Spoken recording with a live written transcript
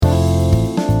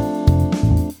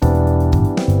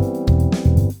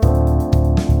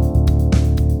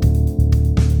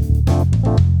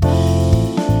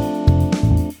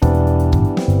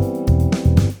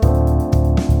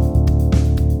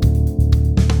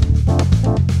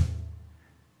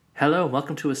Hello,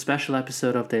 welcome to a special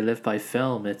episode of They Live by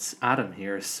Film. It's Adam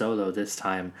here, solo this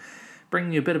time,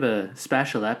 bringing you a bit of a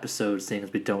special episode, seeing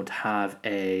as we don't have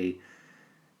a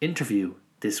interview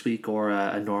this week or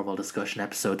a normal discussion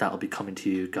episode that will be coming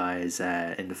to you guys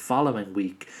in the following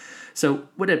week. So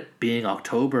with it being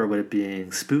October, with it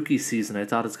being spooky season, I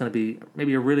thought it's going to be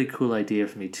maybe a really cool idea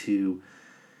for me to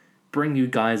bring you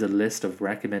guys a list of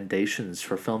recommendations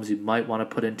for films you might want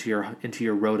to put into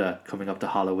your rota coming up to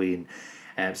Halloween.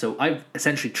 So I've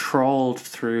essentially trawled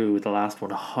through the last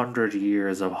 100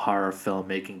 years of horror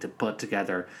filmmaking to put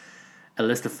together a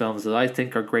list of films that I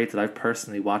think are great, that I've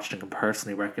personally watched and can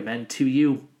personally recommend to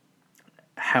you.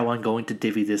 How I'm going to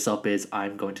divvy this up is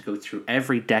I'm going to go through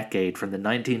every decade from the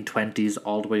 1920s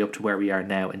all the way up to where we are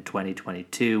now in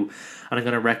 2022, and I'm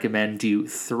going to recommend you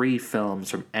 3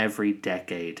 films from every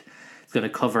decade. It's going to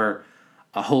cover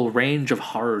a whole range of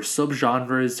horror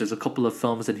subgenres. There's a couple of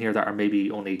films in here that are maybe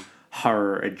only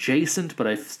horror adjacent, but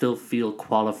I still feel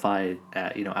qualified,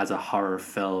 as a horror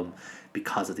film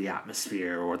because of the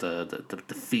atmosphere or the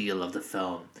feel of the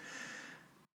film.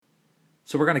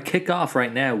 So we're going to kick off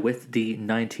right now with the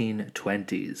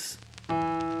 1920s.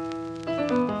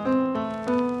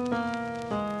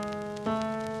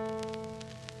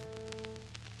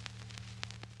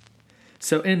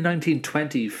 So in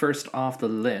 1920, first off the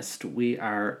list, we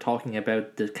are talking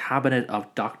about The Cabinet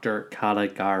of Dr.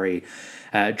 Caligari,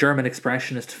 a German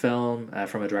expressionist film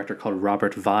from a director called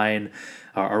Robert Vine,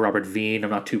 or Robert Veen. I'm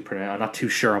not too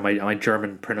sure on my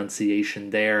German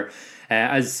pronunciation there.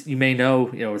 As you may know,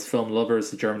 as film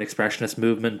lovers, the German expressionist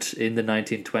movement in the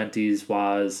 1920s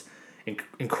was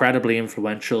incredibly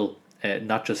influential.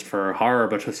 Not just for horror,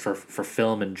 but just for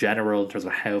film in general, in terms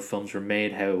of how films were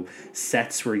made, how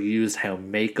sets were used, how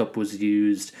makeup was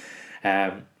used.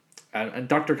 And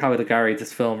Dr. Caligari,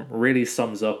 this film really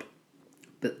sums up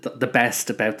the best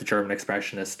about the German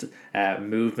Expressionist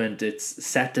movement. Its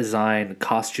set design,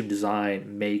 costume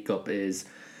design, makeup is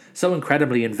so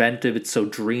incredibly inventive. It's so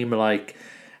dreamlike.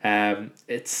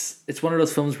 It's one of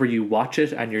those films where you watch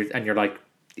it and you're like,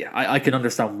 yeah, I can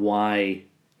understand why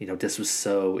this was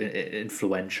so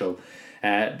influential.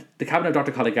 The Cabinet of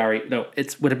Dr. Caligari,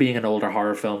 it's with it being an older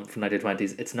horror film from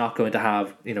 1920s, it's not going to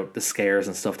have, the scares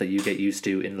and stuff that you get used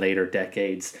to in later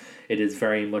decades. It is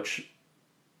very much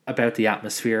about the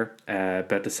atmosphere,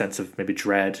 about the sense of maybe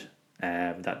dread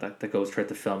that goes throughout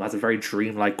the film. It has a very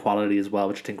dreamlike quality as well,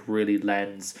 which I think really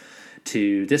lends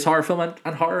to this horror film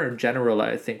and horror in general.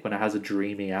 I think when it has a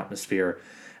dreamy atmosphere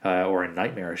or a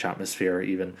nightmarish atmosphere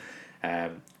even,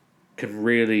 can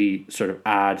really sort of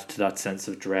add to that sense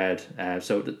of dread.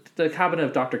 So the Cabinet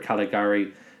of Dr.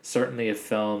 Caligari, certainly a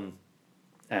film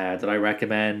that I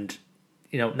recommend,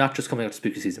 not just coming up to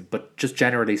spooky season, but just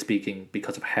generally speaking,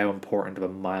 because of how important of a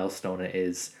milestone it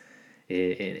is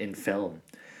in film.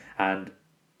 And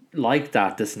like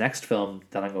that, this next film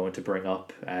that I'm going to bring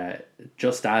up,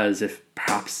 just as, if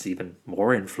perhaps even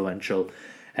more influential,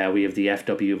 we have the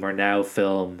F.W. Murnau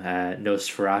film,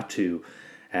 Nosferatu,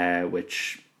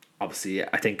 which obviously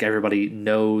I think everybody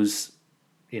knows,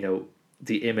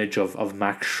 the image of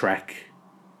Max Schreck,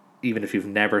 even if you've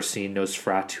never seen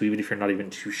Nosferatu, even if you're not even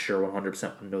too sure 100%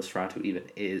 what Nosferatu even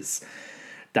is,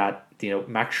 that,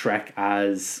 Max Schreck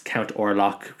as Count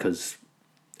Orlok, because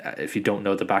if you don't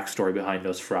know the backstory behind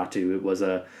Nosferatu, it was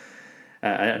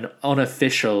an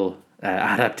unofficial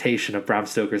adaptation of Bram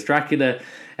Stoker's Dracula.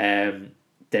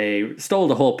 They stole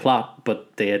the whole plot,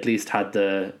 but they at least had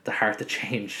the heart to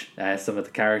change some of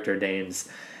the character names.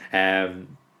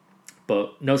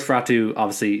 But Nosferatu,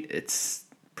 obviously, it's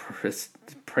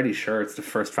pretty sure it's the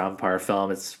first vampire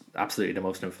film. It's absolutely the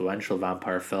most influential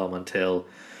vampire film until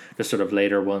the sort of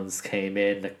later ones came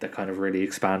in that kind of really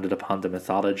expanded upon the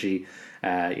mythology,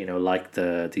 like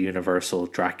the Universal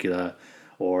Dracula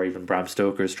or even Bram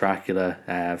Stoker's Dracula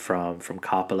from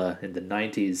Coppola in the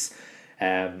 90s.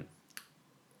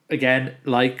 Again,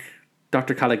 like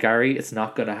Dr. Caligari, it's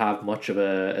not going to have much of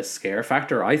a scare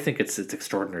factor. I think it's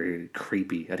extraordinarily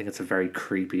creepy. I think it's a very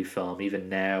creepy film. Even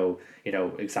now,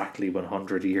 exactly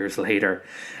 100 years later,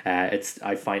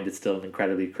 I find it still an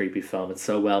incredibly creepy film. It's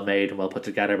so well made and well put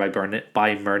together by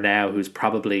Murnau, who's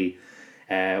probably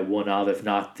one of, if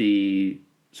not the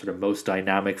sort of most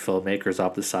dynamic filmmakers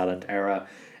of the silent era.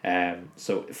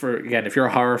 So if you're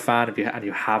a horror fan, and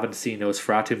you haven't seen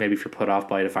Nosferatu, maybe if you're put off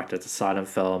by the fact that it's a silent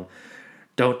film,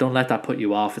 don't let that put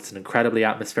you off. It's an incredibly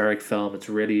atmospheric film. It's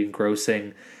really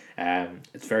engrossing.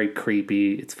 It's very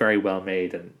creepy. It's very well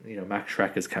made, and Max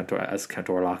Schreck as Count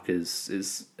Orlok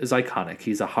is iconic.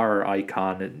 He's a horror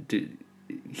icon, and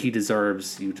he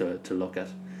deserves you to look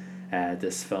at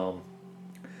this film.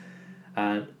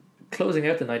 And closing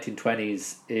out the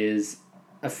 1920s is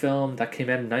a film that came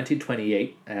out in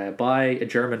 1928 by a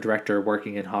German director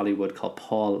working in Hollywood called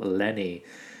Paul Lenny.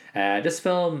 This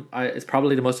film is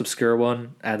probably the most obscure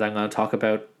one that I'm going to talk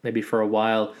about maybe for a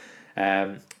while.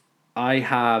 I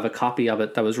have a copy of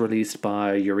it that was released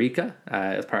by Eureka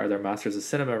as part of their Masters of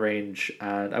Cinema range,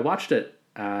 and I watched it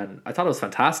and I thought it was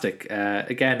fantastic.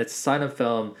 Again, it's a silent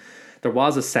film. There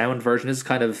was a sound version.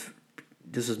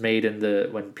 This was made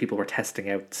when people were testing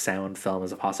out sound film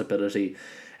as a possibility,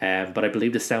 but I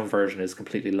believe the sound version is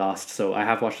completely lost. So I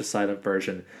have watched the silent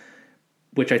version,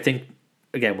 which I think,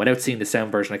 again, without seeing the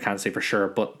sound version, I can't say for sure,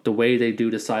 but the way they do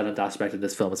the silent aspect of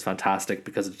this film is fantastic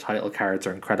because the title cards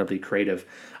are incredibly creative.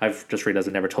 I've just realized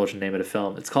I never told you the name of the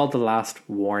film. It's called The Last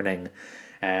Warning.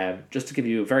 Just to give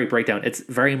you a very breakdown, it's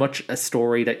very much a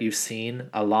story that you've seen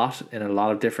a lot in a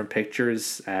lot of different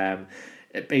pictures.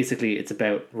 Basically, it's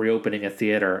about reopening a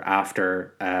theater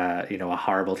after a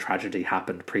horrible tragedy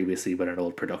happened previously with an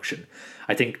old production.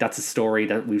 I think that's a story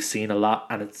that we've seen a lot,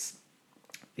 and it's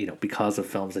because of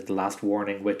films like The Last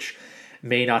Warning, which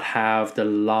may not have the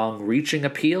long-reaching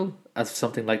appeal as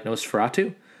something like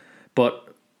Nosferatu, but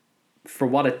for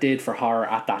what it did for horror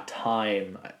at that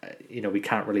time, we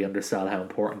can't really undersell how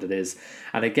important it is.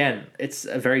 And again, it's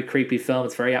a very creepy film.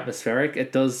 It's very atmospheric.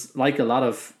 It does, like a lot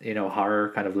of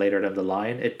horror kind of later down the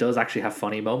line, it does actually have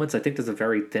funny moments. I think there's a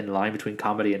very thin line between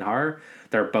comedy and horror.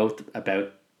 They're both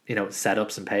about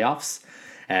setups and payoffs.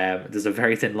 There's a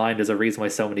very thin line. There's a reason why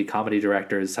so many comedy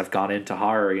directors have gone into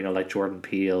horror, like Jordan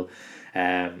Peele,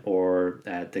 or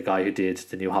the guy who did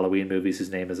the new Halloween movies, whose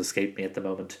name has escaped me at the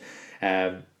moment.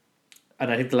 And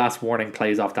I think The Last Warning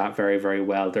plays off that very, very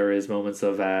well. There is moments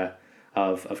of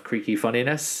creaky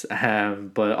funniness,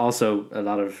 but also a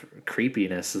lot of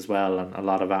creepiness as well, and a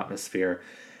lot of atmosphere.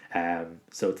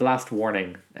 So The Last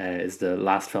Warning is the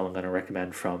last film I'm going to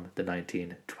recommend from the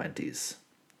 1920s.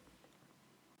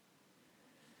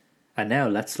 And now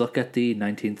let's look at the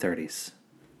 1930s.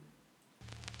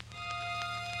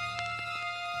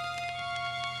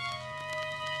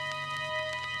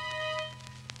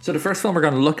 So the first film we're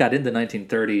going to look at in the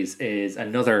 1930s is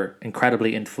another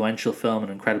incredibly influential film,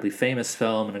 an incredibly famous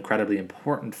film, an incredibly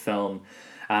important film.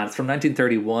 And it's from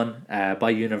 1931 by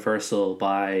Universal,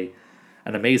 by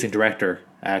an amazing director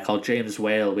called James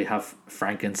Whale. We have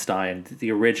Frankenstein,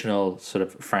 the original sort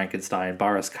of Frankenstein,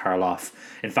 Boris Karloff.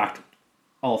 In fact,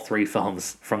 all three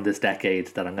films from this decade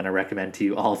that I'm going to recommend to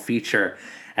you all feature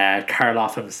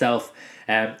Karloff himself.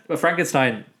 But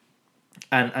Frankenstein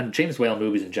and James Whale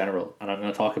movies in general, and I'm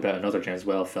going to talk about another James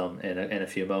Whale film in a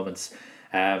few moments.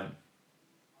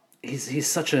 He's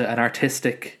such an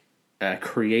artistic,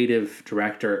 creative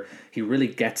director. He really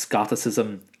gets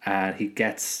Gothicism, and he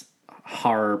gets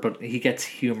horror, but he gets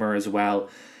humor as well.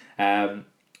 There's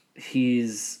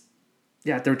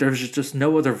just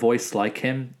no other voice like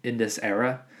him in this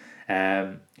era.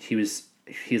 He's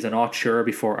an auteur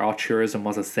before auteurism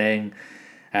was a thing.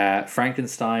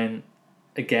 Frankenstein,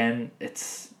 again,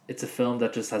 it's a film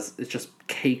that it's just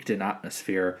caked in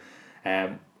atmosphere.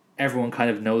 Everyone kind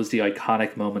of knows the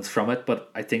iconic moments from it, but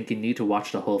I think you need to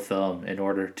watch the whole film in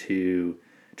order to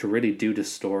really do the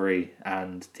story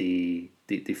and the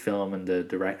film and the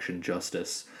direction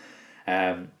justice.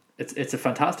 It's a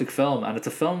fantastic film, and it's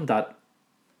a film that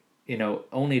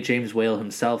only James Whale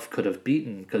himself could have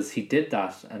beaten, because he did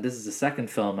that. And this is the second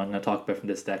film I'm going to talk about from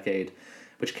this decade,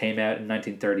 which came out in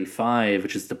 1935,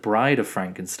 which is The Bride of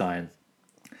Frankenstein,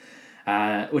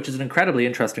 which is an incredibly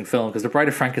interesting film because The Bride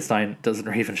of Frankenstein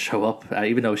doesn't even show up,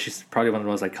 even though she's probably one of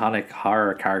the most iconic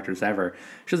horror characters ever.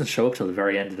 She doesn't show up till the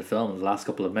very end of the film, in the last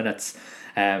couple of minutes.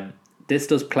 This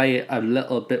does play a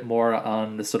little bit more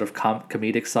on the sort of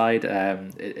comedic side.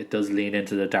 It does lean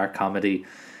into the dark comedy,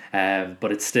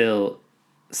 but it's still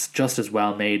just as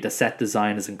well made. The set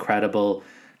design is incredible.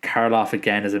 Karloff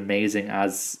again is amazing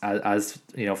as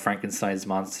Frankenstein's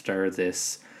monster,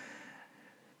 this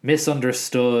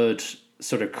misunderstood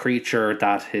sort of creature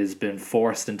that has been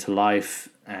forced into life.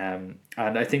 And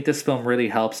I think this film really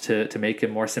helps to make him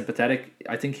more sympathetic.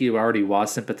 I think he already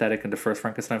was sympathetic in the first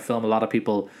Frankenstein film. A lot of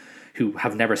people who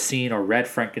have never seen or read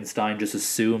Frankenstein just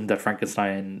assume that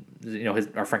Frankenstein,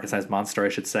 or Frankenstein's monster, I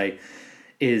should say,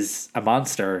 is a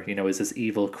monster, is this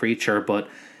evil creature. But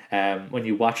when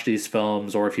you watch these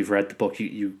films, or if you've read the book,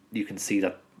 you can see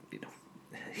that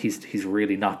he's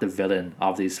really not the villain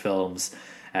of these films.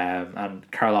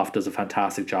 And Karloff does a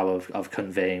fantastic job of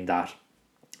conveying that.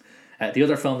 The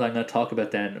other film that I'm going to talk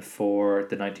about then for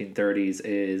the 1930s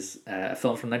is a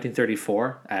film from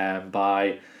 1934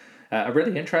 by a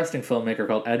really interesting filmmaker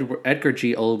called Edgar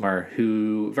G. Ulmer,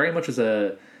 who very much is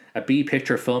a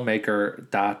B-picture filmmaker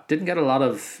that didn't get a lot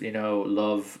of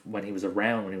love when he was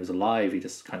alive. He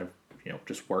just kind of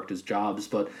just worked his jobs,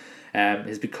 but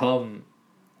has become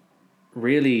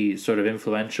really sort of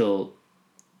influential,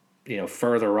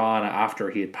 further on after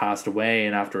he had passed away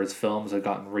and after his films had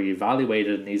gotten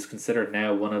reevaluated, and he's considered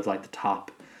now one of like the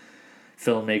top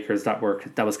filmmakers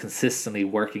that was consistently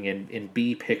working in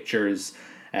B pictures,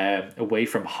 away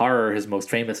from horror. His most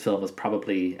famous film was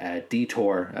probably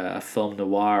Detour, a film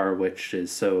noir, which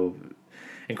is so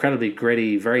incredibly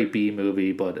gritty, very B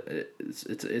movie, but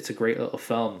it's a great little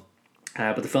film.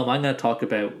 But the film I'm going to talk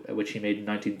about, which he made in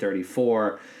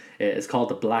 1934, is called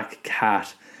The Black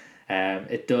Cat.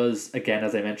 It does, again,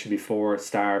 as I mentioned before,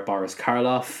 star Boris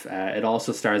Karloff. It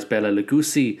also stars Bela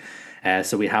Lugosi.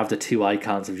 So we have the two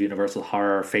icons of Universal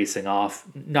horror facing off,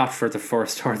 not for the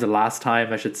first or the last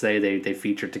time, I should say. They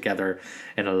featured together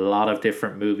in a lot of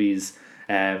different movies,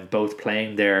 both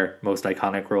playing their most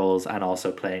iconic roles and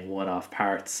also playing one-off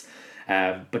parts.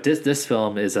 But this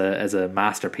film is a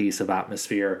masterpiece of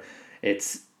atmosphere.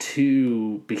 It's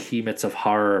two behemoths of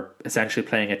horror essentially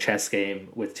playing a chess game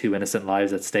with two innocent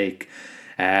lives at stake.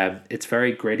 It's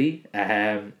very gritty.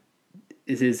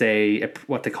 It is a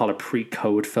what they call a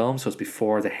pre-code film, so it's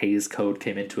before the Hays Code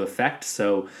came into effect.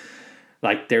 So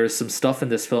like there's some stuff in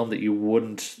this film that you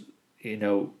wouldn't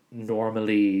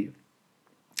normally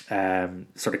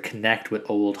sort of connect with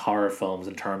old horror films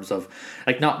in terms of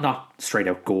like not straight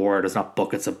out gore. There's not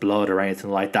buckets of blood or anything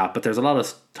like that, but there's a lot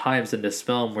of times in this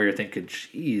film where you're thinking,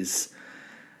 geez,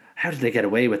 how did they get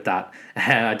away with that?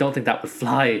 I don't think that would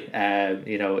fly in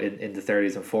the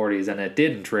 30s and 40s, and it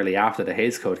didn't really after the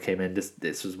Hays Code came in.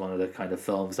 This was one of the kind of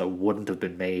films that wouldn't have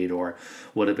been made or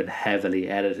would have been heavily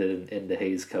edited in the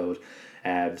Hays Code.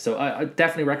 So I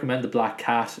definitely recommend The Black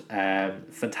Cat.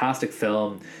 Fantastic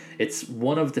film. It's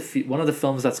one of the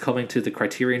films that's coming to the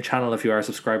Criterion Channel. If you are a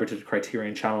subscriber to the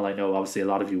Criterion Channel, I know obviously a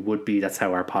lot of you would be. That's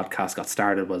how our podcast got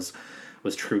started, was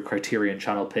through Criterion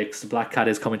Channel picks. The Black Cat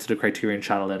is coming to the Criterion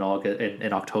Channel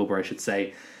in October, I should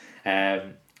say.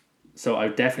 So I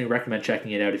definitely recommend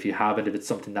checking it out if you haven't. If it's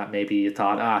something that maybe you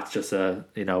thought, it's just a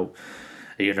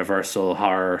Universal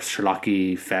horror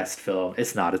Sherlocky fest film.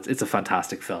 It's not. It's a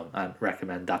fantastic film, and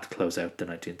recommend that to close out the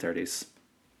 1930s.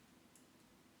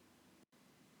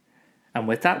 And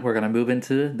with that, we're going to move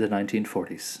into the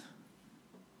 1940s.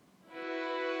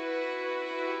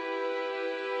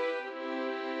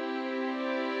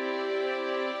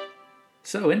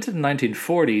 So into the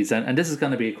 1940s, and this is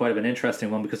going to be quite of an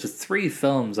interesting one because there's three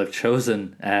films I've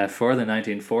chosen for the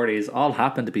 1940s. All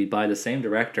happen to be by the same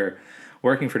director,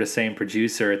 working for the same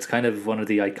producer. It's kind of one of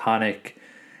the iconic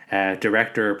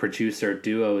director-producer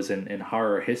duos in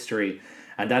horror history,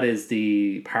 and that is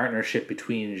the partnership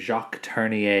between Jacques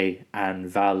Tourneur and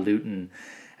Val Lewton.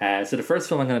 So the first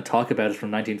film I'm going to talk about is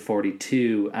from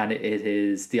 1942, and it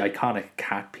is the iconic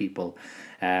Cat People.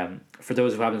 For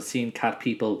those who haven't seen Cat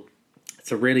People,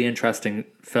 it's a really interesting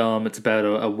film. It's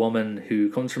about a woman who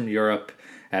comes from Europe.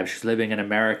 She's living in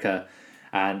America,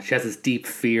 and she has this deep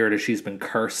fear that she's been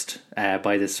cursed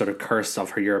by this sort of curse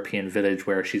of her European village,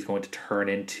 where she's going to turn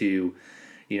into,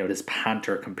 this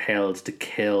panther compelled to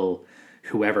kill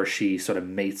whoever she sort of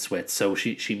mates with. So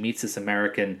she meets this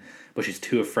American, but she's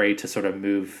too afraid to sort of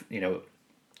move,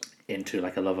 into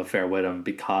like a love affair with him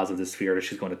because of this fear that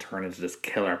she's going to turn into this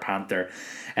killer panther.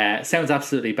 Sounds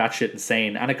absolutely batshit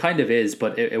insane, and it kind of is,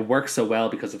 but it works so well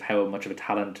because of how much of a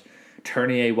talent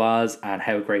Tourneur was and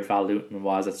how great Val Lewton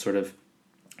was at sort of,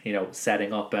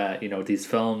 setting up, these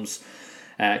films.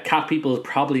 Cat People is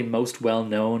probably most well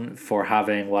known for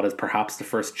having what is perhaps the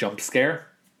first jump scare.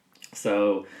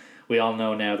 So we all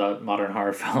know now that modern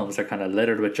horror films are kind of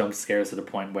littered with jump scares to the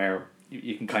point where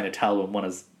you can kind of tell when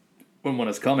one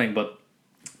is coming. But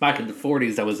back in the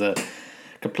 40s, that was a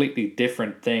completely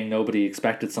different thing. Nobody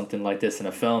expected something like this in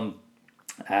a film.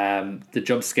 The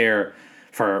jump scare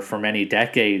for many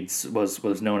decades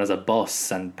was known as a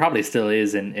bus, and probably still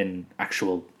is in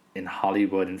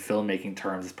Hollywood, in filmmaking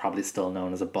terms, it's probably still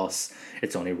known as a bus.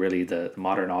 It's only really the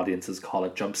modern audiences call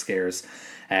it jump scares.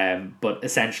 But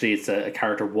essentially it's a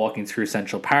character walking through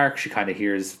Central Park. She kind of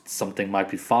hears something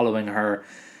might be following her,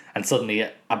 and suddenly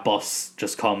a bus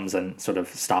just comes and sort of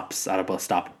stops at a bus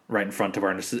stop right in front of her.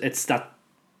 And it's that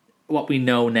what we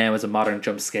know now as a modern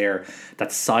jump scare,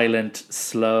 that silent,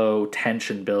 slow,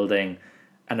 tension building,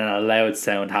 and then a loud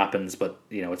sound happens, but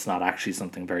it's not actually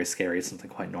something very scary. It's something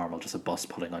quite normal, just a bus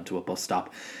pulling onto a bus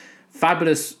stop.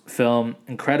 Fabulous film,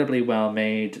 incredibly well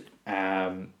made.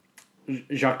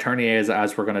 Jacques Tourneur,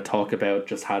 as we're going to talk about,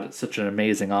 just had such an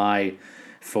amazing eye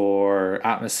for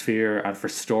atmosphere and for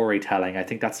storytelling. I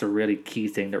think that's the really key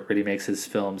thing that really makes his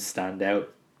films stand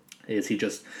out, is he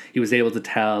was able to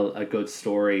tell a good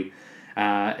story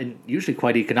And usually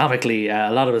quite economically.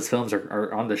 A lot of his films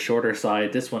are on the shorter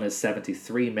side. This one is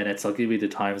 73 minutes. I'll give you the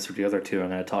times for the other two I'm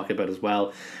going to talk about as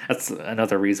well. That's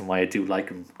another reason why I do like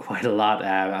him quite a lot.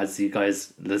 As you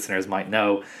guys, listeners, might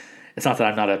know, it's not that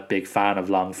I'm not a big fan of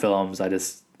long films.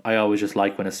 I always just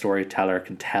like when a storyteller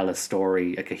can tell a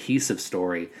story, a cohesive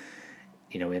story,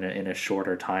 in a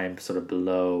shorter time, sort of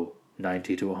below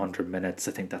 90 to 100 minutes.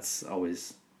 I think that's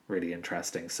always really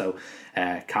interesting. So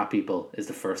Cat People is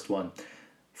the first one.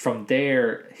 From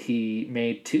there, he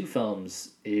made two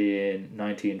films in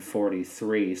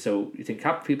 1943. So you think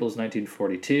Cat People is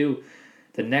 1942.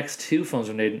 The next two films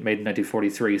were made in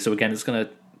 1943. So again, it's going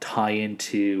to tie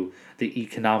into the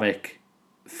economic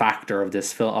factor of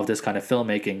this film, of this kind of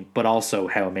filmmaking, but also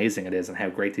how amazing it is and how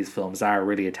great these films are.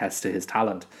 Really attests to his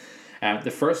talent.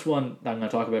 The first one that I'm going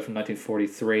to talk about from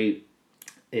 1943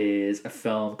 is a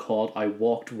film called I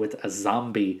Walked with a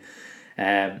Zombie.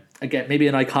 Again, maybe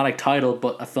an iconic title,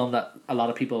 but a film that a lot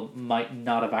of people might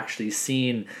not have actually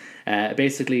seen.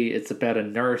 Basically, it's about a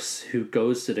nurse who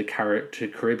goes to the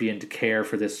Caribbean to care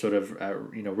for this sort of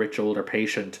rich older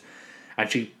patient,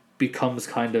 and she becomes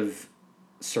kind of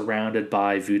surrounded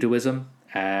by voodooism.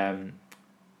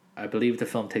 I believe the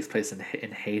film takes place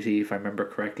in Haiti, if I remember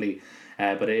correctly,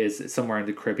 but it is somewhere in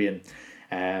the Caribbean.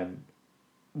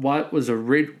 What was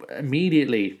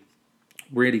immediately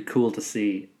really cool to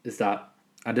see is that,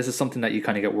 and this is something that you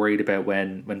kind of get worried about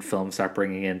when films start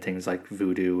bringing in things like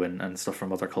voodoo and stuff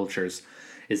from other cultures,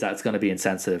 is that it's going to be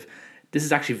insensitive. This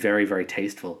is actually very, very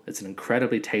tasteful. It's an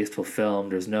incredibly tasteful film.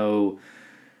 There's no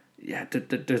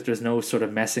sort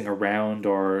of messing around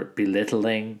or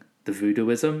belittling the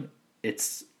voodooism.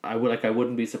 I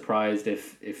wouldn't be surprised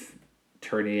if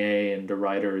Tournier and the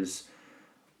writers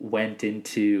went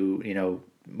into,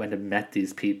 when they met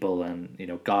these people and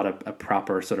got a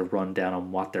proper sort of rundown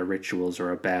on what their rituals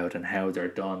are about and how they're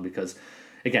done, because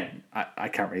again, I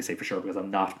can't really say for sure because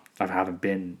I haven't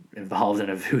been involved in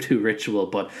a voodoo ritual,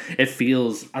 but it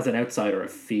feels, as an outsider,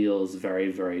 it feels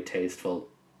very, very tasteful.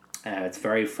 It's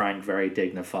very frank, very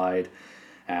dignified,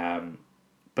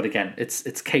 but again,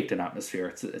 it's caked in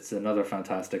atmosphere. It's another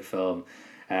fantastic film,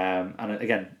 and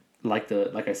again, like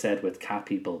I said with Cat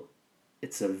People,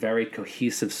 it's a very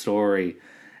cohesive story.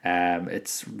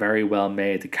 It's very well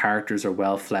made. The characters are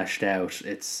well fleshed out.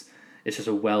 It's just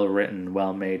a well written,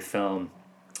 well made film.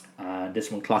 This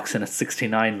one clocks in at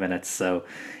 69 minutes, so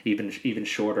even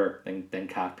shorter than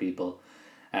Cat People.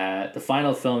 The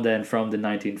final film then from the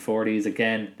 1940s.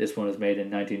 Again, this one was made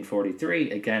in 1943.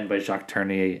 Again by Jacques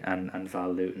Tournier and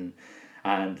Val Lewton.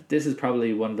 And this is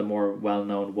probably one of the more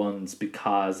well-known ones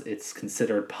because it's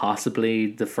considered possibly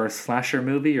the first slasher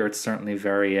movie, or it's certainly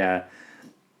very,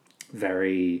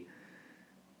 very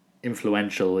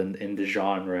influential in the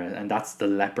genre, and that's The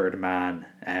Leopard Man,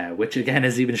 which again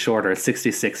is even shorter,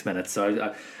 66 minutes.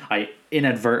 So I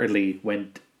inadvertently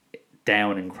went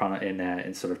down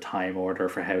in sort of time order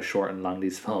for how short and long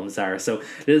these films are. So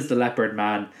this is The Leopard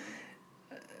Man.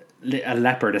 A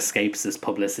leopard escapes this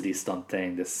publicity stunt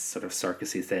thing, this sort of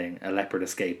circusy thing. A leopard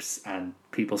escapes and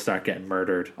people start getting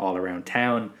murdered all around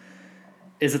town.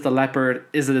 Is it the leopard?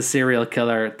 Is it a serial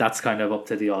killer? That's kind of up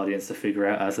to the audience to figure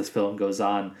out as this film goes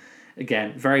on.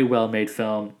 Again, very well made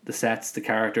film. The sets, the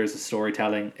characters, the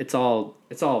storytelling, it's all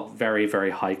very,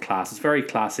 very high class. It's very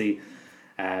classy,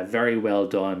 very well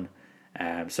done.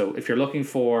 So if you're looking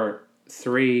for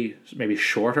three maybe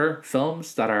shorter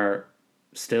films that are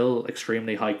still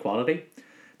extremely high quality,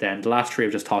 then the last three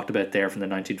I've just talked about there from the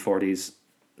 1940s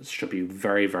should be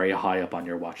very, very high up on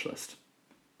your watch list.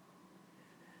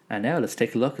 And now let's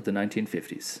take a look at the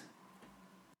 1950s.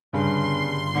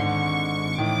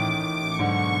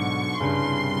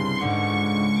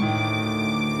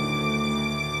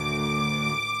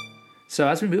 So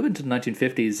as we move into the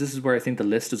 1950s, this is where I think the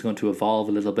list is going to evolve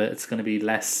a little bit. It's going to be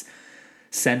less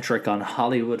centric on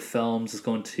Hollywood films. It's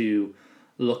going to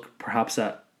look perhaps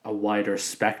at a wider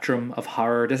spectrum of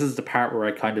horror. This is the part where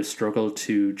I kind of struggled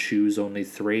to choose only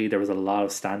three. There was a lot of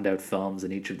standout films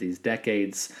in each of these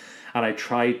decades, and I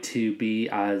tried to be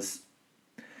as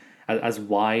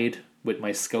wide with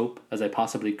my scope as I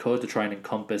possibly could to try and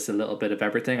encompass a little bit of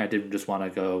everything. I didn't just want to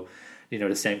go,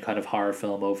 the same kind of horror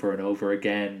film over and over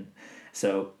again.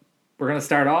 So we're going to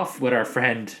start off with our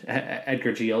friend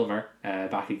Edgar G. Ulmer,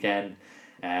 back again.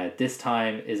 This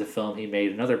time is a film he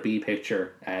made, another B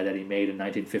picture that he made in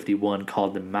 1951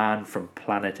 called The Man from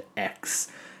Planet X.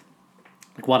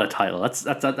 Like, what a title.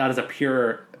 That is a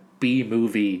pure B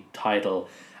movie title.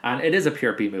 And it is a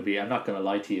pure B movie, I'm not going to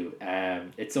lie to you.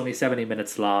 It's only 70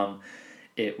 minutes long.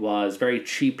 It was very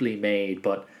cheaply made,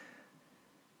 but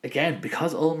again,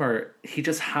 because Ulmer, he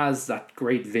just has that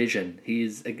great vision.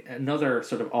 He's another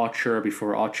sort of auteur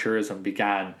before auteurism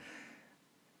began.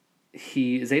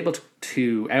 He is able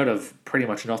to out of pretty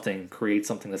much nothing create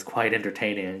something that's quite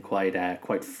entertaining and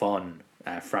quite fun.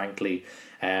 Frankly,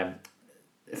 the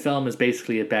film is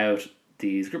basically about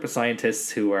these group of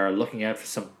scientists who are looking out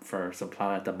for some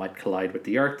planet that might collide with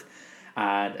the Earth,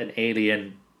 and an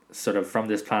alien sort of from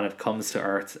this planet comes to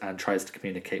Earth and tries to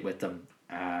communicate with them.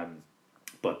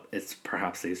 But it's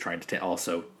perhaps he's trying to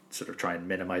also sort of try and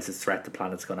minimize the threat the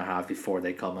planet's going to have before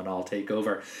they come and all take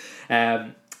over.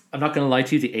 I'm not going to lie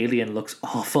to you, the alien looks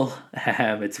awful.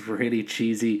 It's really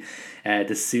cheesy.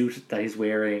 The suit that he's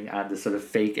wearing and the sort of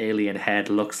fake alien head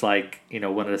looks like, you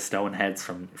know, one of the stone heads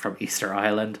from Easter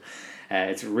Island.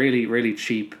 It's really, really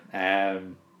cheap.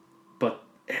 But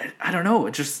I don't know,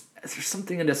 there's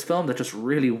something in this film that just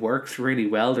really works really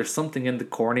well. There's something in the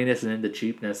corniness and in the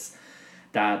cheapness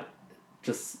that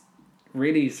just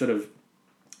really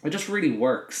it just really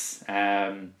works.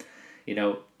 You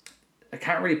know, I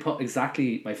can't really put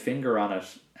exactly my finger on it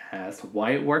as to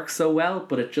why it works so well,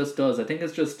 but it just does. I think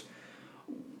it's just,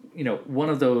 you know, one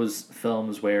of those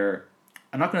films where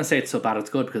I'm not going to say it's so bad it's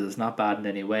good, because it's not bad in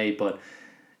any way, but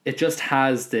it just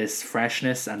has this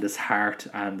freshness and this heart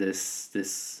and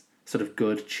this sort of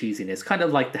good cheesiness, kind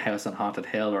of like The House on Haunted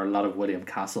Hill or a lot of William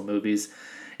Castle movies.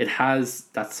 It has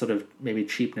that sort of maybe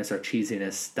cheapness or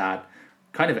cheesiness that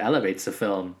kind of elevates the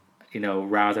film, you know,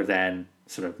 rather than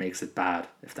sort of makes it bad,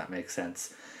 if that makes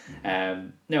sense.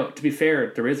 Now, to be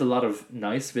fair, there is a lot of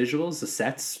nice visuals. The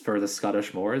sets for the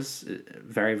Scottish moors,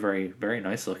 very, very, very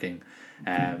nice looking.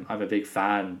 I'm a big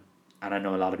fan, and I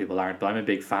know a lot of people aren't, but I'm a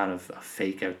big fan of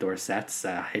fake outdoor sets.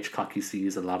 Hitchcock used to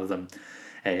use a lot of them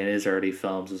in his early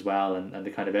films as well, and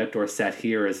the kind of outdoor set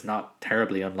here is not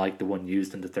terribly unlike the one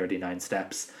used in the 39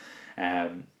 Steps.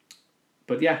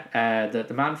 But yeah,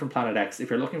 the Man from Planet X, if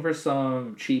you're looking for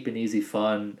some cheap and easy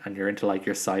fun and you're into like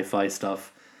your sci-fi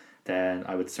stuff, then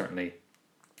I would certainly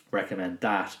recommend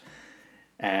that.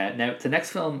 Now, the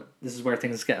next film, this is where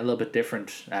things get a little bit different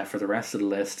for the rest of the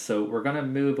list. So we're going to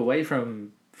move away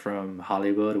from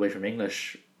Hollywood, away from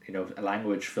English, you know,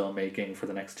 language filmmaking for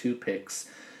the next two picks.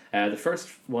 The first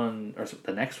one, or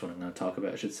the next one I'm going to talk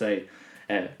about, I should say,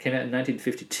 came out in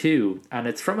 1952, and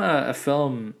it's from a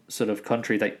film sort of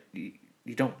country that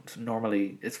you don't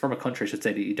normally, it's from a country, I should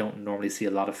say, that you don't normally see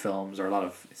a lot of films or a lot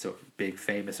of sort of big,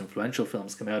 famous, influential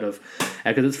films come out of,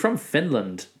 because it's from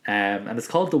Finland, and it's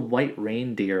called The White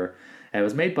Reindeer. It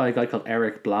was made by a guy called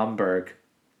Eric Blomberg,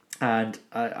 and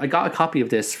I got a copy of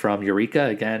this from Eureka.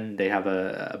 Again, they have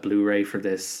a Blu-ray for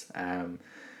this,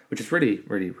 which is really,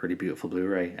 really, really beautiful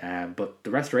Blu-ray. But the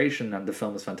restoration and the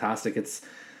film is fantastic. It's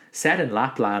set in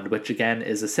Lapland, which again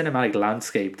is a cinematic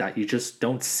landscape that you just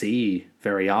don't see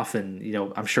very often. You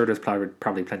know, I'm sure there's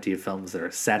probably plenty of films that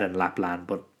are set in Lapland,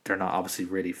 but they're not obviously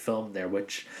really filmed there,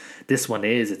 which this one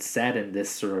is. It's set in this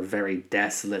sort of very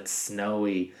desolate,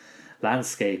 snowy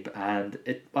landscape, and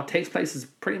what takes place is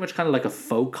pretty much kind of like a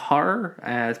folk horror.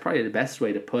 It's probably the best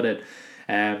way to put it.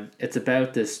 It's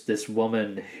about this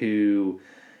woman who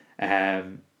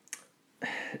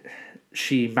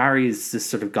she marries this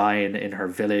sort of guy in her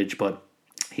village, but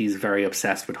he's very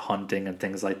obsessed with hunting and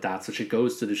things like that. So she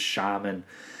goes to the shaman,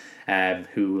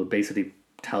 who basically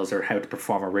tells her how to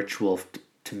perform a ritual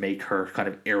to make her kind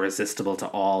of irresistible to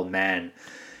all men.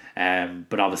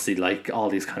 But obviously, like all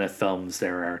these kind of films,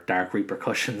 there are dark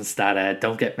repercussions that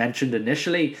don't get mentioned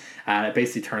initially, and it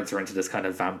basically turns her into this kind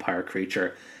of vampire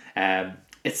creature.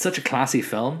 It's such a classy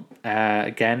film.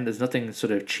 Again, there's nothing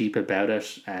sort of cheap about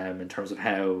it in terms of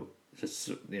how just,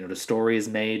 you know, the story is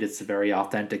made. It's a very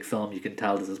authentic film. You can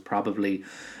tell this is probably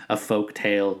a folk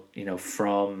tale, you know,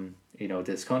 from, you know,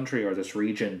 this country or this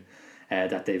region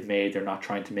that they've made. They're not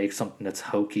trying to make something that's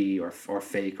hokey or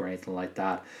fake or anything like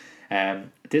that.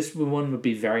 This one would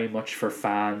be very much for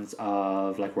fans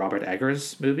of like Robert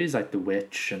Eggers movies, like The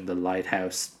Witch and The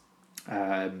Lighthouse.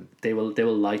 They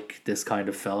will like this kind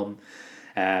of film.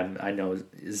 I know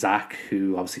Zach,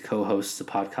 who obviously co-hosts the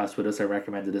podcast with us, I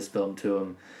recommended this film to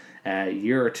him a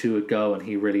year or two ago, and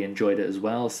he really enjoyed it as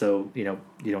well. So, you know,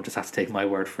 you don't just have to take my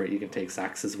word for it, you can take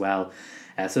Zach's as well.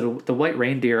 So the White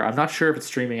Reindeer, I'm not sure if it's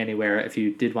streaming anywhere. If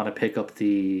you did want to pick up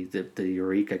the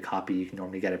Eureka copy, you can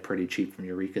normally get it pretty cheap from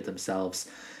Eureka themselves.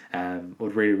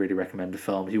 Would really, really recommend the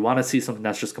film. If you want to see something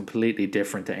that's just completely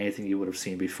different to anything you would have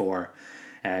seen before,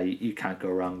 you can't go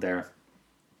wrong there.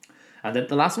 And then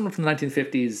the last one from the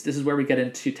 1950s, this is where we get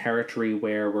into territory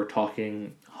where we're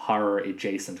talking horror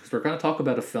adjacent, because we're going to talk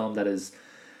about a film that is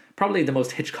probably the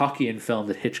most Hitchcockian film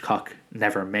that Hitchcock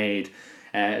never made.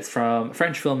 It's from a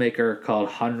French filmmaker called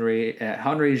Henri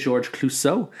Georges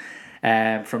Clouzot.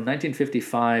 From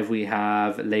 1955, we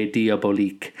have Les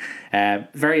Diaboliques.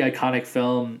 Very iconic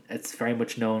film. It's very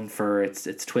much known for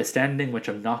its twist ending, which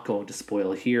I'm not going to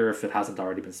spoil here if it hasn't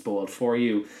already been spoiled for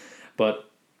you. But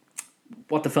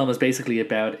what the film is basically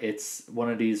about, it's one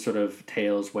of these sort of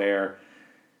tales where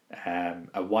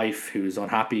a wife who's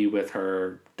unhappy with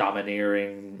her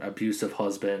domineering, abusive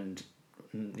husband,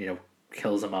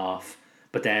 kills him off.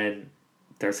 But then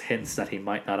there's hints that he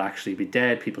might not actually be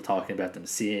dead. People talking about them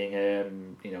seeing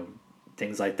him,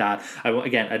 things like that. I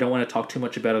don't want to talk too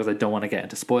much about it because I don't want to get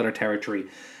into spoiler territory.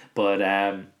 But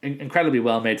incredibly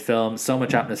well made film. So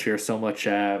much atmosphere, so much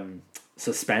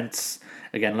suspense.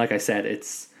 Again, like I said,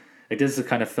 it's like this is the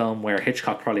kind of film where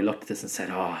Hitchcock probably looked at this and said,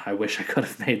 "Oh, I wish I could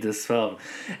have made this film,"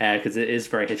 because it is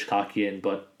very Hitchcockian,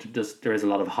 but there is a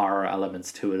lot of horror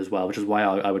elements to it as well, which is why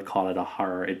I would call it a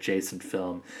horror adjacent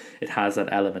film. It has that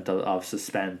element of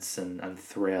suspense and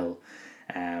thrill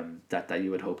that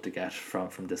you would hope to get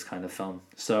from this kind of film.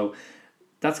 So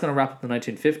that's going to wrap up the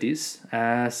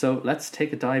 1950s. So let's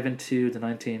take a dive into the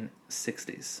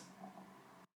 1960s.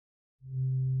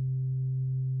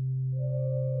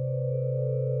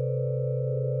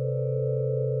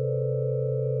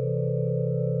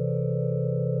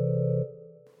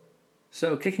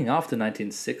 So, kicking off the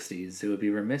 1960s, it would be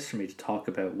remiss for me to talk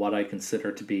about what I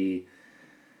consider to be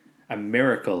a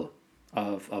miracle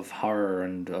of horror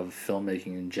and of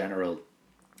filmmaking in general,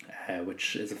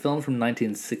 which is a film from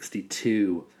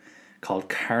 1962 called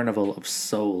Carnival of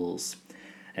Souls.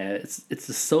 It's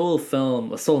a soul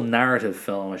narrative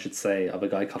film, I should say, of a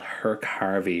guy called Herk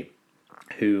Harvey,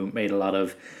 who made a lot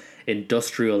of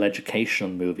industrial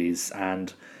educational movies,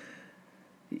 and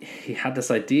he had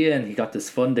this idea and he got this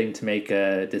funding to make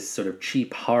this sort of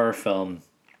cheap horror film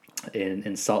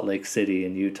in Salt Lake City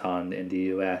in Utah in the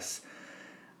US.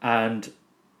 And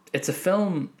it's a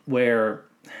film where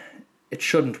it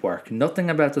shouldn't work. Nothing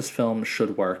about this film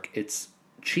should work. It's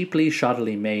cheaply,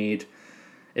 shoddily made.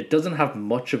 It doesn't have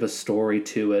much of a story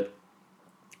to it.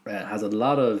 It has a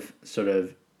lot of sort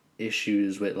of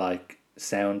issues with like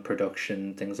sound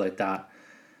production, things like that.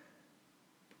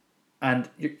 And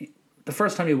the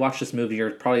first time you watch this movie, you're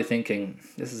probably thinking,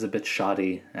 this is a bit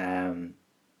shoddy.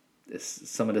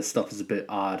 Some of this stuff is a bit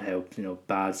odd, how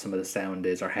bad some of the sound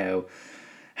is or how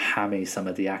hammy some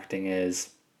of the acting is.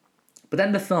 But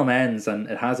then the film ends and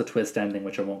it has a twist ending,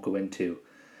 which I won't go into.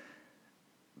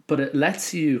 But it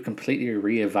lets you completely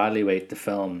reevaluate the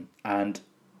film, and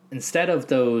instead of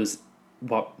those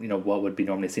what would be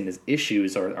normally seen as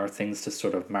issues or things to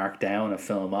sort of mark down a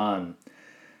film on,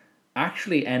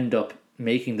 actually end up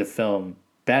making the film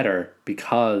better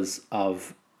because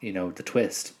of the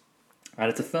twist.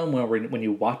 And it's a film where when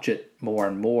you watch it more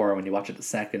and more, when you watch it the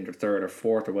second or third or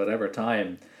fourth or whatever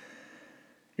time,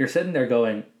 you're sitting there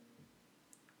going,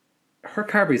 Herk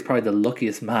Harvey is probably the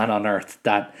luckiest man on earth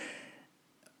that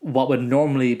what would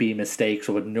normally be mistakes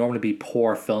or would normally be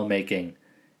poor filmmaking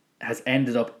has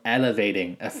ended up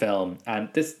elevating a film. And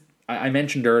this, I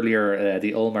mentioned earlier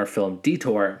the Ulmer film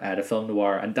Detour, the film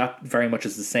noir, and that very much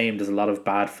is the same. There's a lot of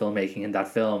bad filmmaking in that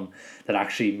film that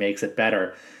actually makes it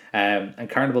better. And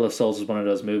Carnival of Souls is one of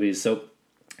those movies. So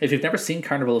if you've never seen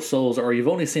Carnival of Souls, or you've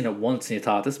only seen it once and you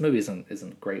thought this movie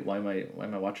isn't great, why am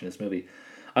I watching this movie?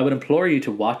 I would implore you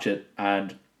to watch it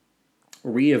and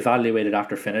reevaluate it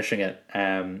after finishing it,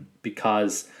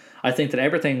 because I think that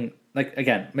everything, like,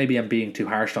 again, maybe I'm being too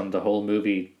harsh on the whole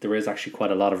movie. There is actually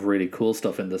quite a lot of really cool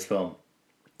stuff in this film,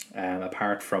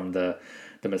 apart from the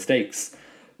mistakes.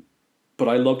 But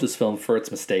I love this film for its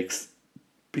mistakes,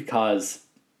 because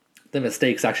the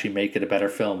mistakes actually make it a better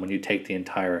film when you take the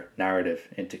entire narrative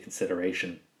into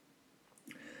consideration.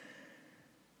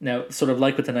 Now, sort of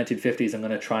like with the 1950s, I'm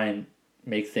going to try and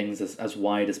make things as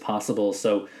wide as possible.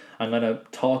 So I'm going to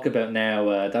talk about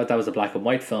now, that was a black and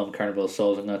white film, Carnival of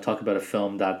Souls. I'm going to talk about a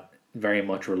film that very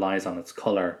much relies on its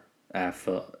colour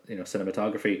for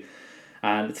cinematography.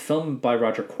 And it's filmed by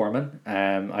Roger Corman.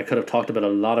 I could have talked about a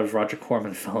lot of Roger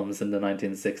Corman films in the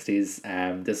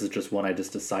 1960s. This is just one I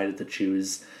just decided to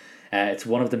choose. It's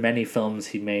one of the many films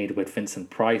he made with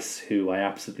Vincent Price, who I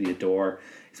absolutely adore.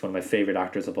 He's one of my favourite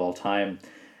actors of all time.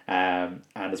 And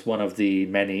it's one of the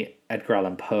many Edgar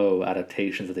Allan Poe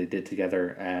adaptations that they did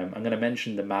together. I'm going to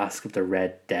mention The Mask of the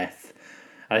Red Death.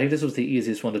 I think this was the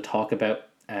easiest one to talk about,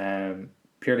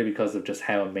 purely because of just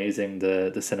how amazing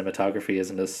the cinematography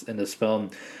is in this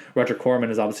film. Roger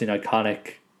Corman is obviously an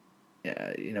iconic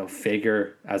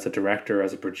figure as a director,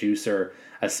 as a producer,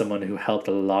 as someone who helped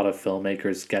a lot of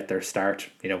filmmakers get their start,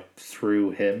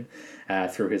 through him,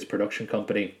 through his production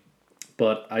company.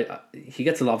 But he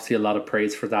gets obviously a lot of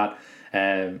praise for that.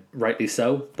 rightly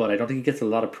so, but I don't think he gets a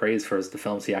lot of praise for the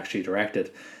films he actually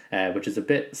directed, which is a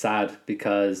bit sad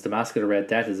because The Mask of the Red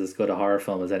Death is as good a horror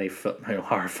film as any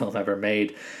horror film ever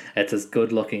made. It's as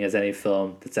good looking as any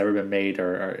film that's ever been made,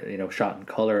 or shot in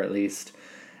color at least.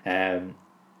 I'm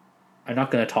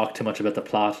not going to talk too much about the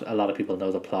plot. A lot of people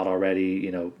know the plot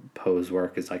already. Poe's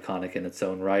work is iconic in its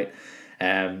own right.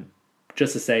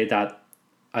 Just to say that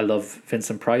I love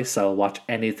Vincent Price. I'll watch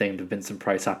anything that Vincent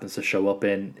Price happens to show up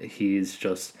in. He's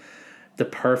just the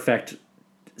perfect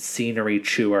scenery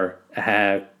chewer.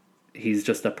 He's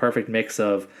just a perfect mix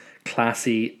of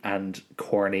classy and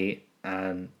corny,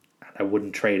 and I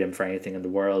wouldn't trade him for anything in the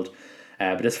world.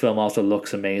 But this film also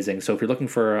looks amazing. So if you're looking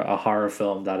for a horror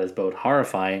film that is both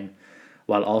horrifying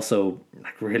while also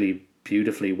really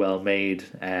beautifully well made,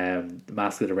 The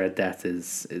Mask of the Red Death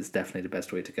is definitely the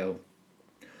best way to go.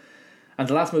 And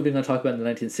the last movie I'm going to talk about in the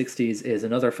 1960s is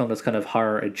another film that's kind of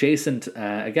horror adjacent.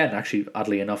 Again, actually,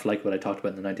 oddly enough, like what I talked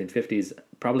about in the 1950s,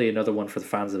 probably another one for the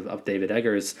fans of David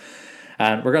Eggers.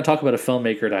 And we're going to talk about a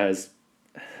filmmaker that is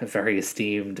very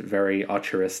esteemed, very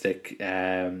altruistic,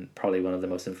 probably one of the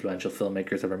most influential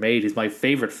filmmakers ever made. He's my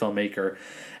favorite filmmaker,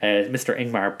 Mr.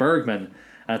 Ingmar Bergman.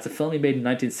 And it's a film he made in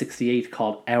 1968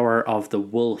 called Hour of the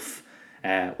Wolf,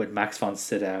 with Max von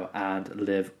Sydow and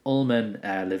Liv Ullmann.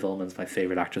 Liv Ullmann's my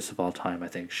favorite actress of all time. I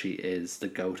think she is the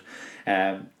GOAT.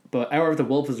 But Hour of the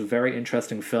Wolf is a very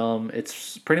interesting film.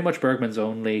 It's pretty much Bergman's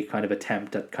only kind of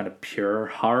attempt at kind of pure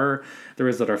horror. There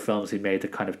is other films he made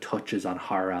that kind of touches on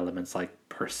horror elements like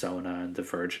Persona and The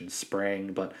Virgin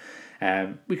Spring, but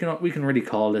we can really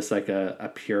call this like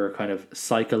a pure kind of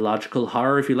psychological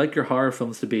horror. If you like your horror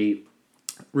films to be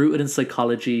rooted in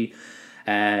psychology,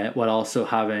 while also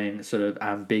having sort of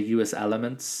ambiguous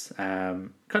elements,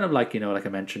 kind of like I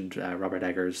mentioned, Robert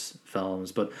Eggers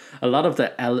films, but a lot of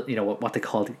the what they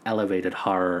call the elevated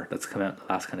horror that's come out in the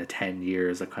last kind of 10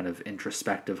 years, of kind of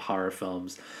introspective horror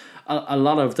films, a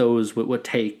lot of those would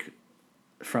take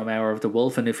from Hour of the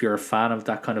Wolf. And if you're a fan of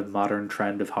that kind of modern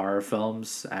trend of horror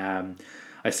films,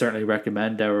 I certainly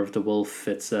recommend Hour of the Wolf.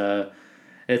 It's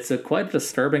a quite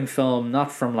disturbing film,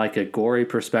 not from like a gory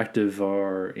perspective,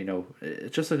 or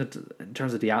it's just like in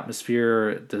terms of the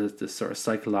atmosphere, the sort of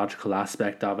psychological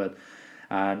aspect of it,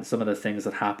 and some of the things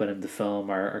that happen in the film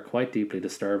are quite deeply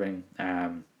disturbing.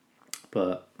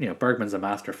 But Bergman's a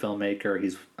master filmmaker.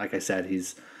 He's, like I said,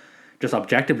 he's just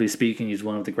objectively speaking, he's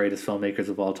one of the greatest filmmakers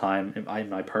of all time. In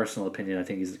my personal opinion, I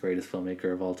think he's the greatest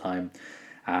filmmaker of all time.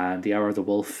 And The Hour of the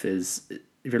Wolf is,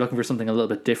 if you're looking for something a little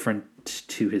bit different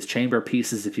to his chamber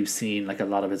pieces, if you've seen like a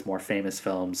lot of his more famous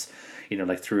films,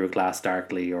 like Through a Glass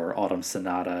Darkly or Autumn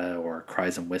Sonata or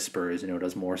Cries and Whispers,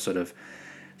 those more sort of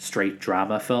straight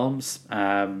drama films.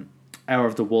 Hour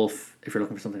of the Wolf, if you're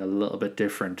looking for something a little bit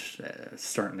different,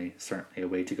 certainly a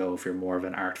way to go if you're more of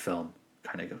an art film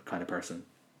kind of person.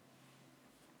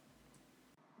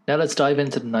 Now let's dive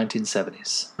into the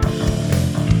 1970s.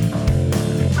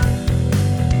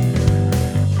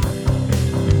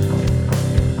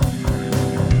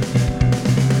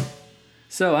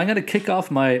 So I'm going to kick off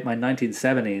my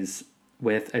 1970s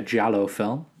with a Giallo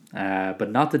film, but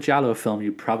not the Giallo film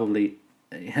you probably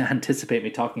anticipate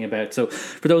me talking about. So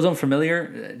for those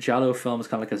unfamiliar, Giallo film is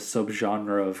kind of like a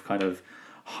subgenre of kind of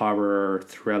horror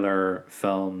thriller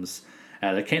films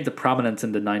that came to prominence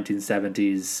in the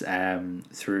 1970s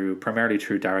primarily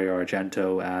through Dario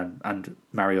Argento and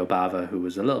Mario Bava, who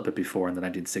was a little bit before in the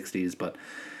 1960s, but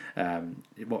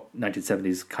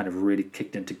 1970s kind of really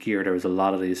kicked into gear. There was a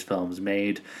lot of these films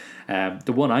made.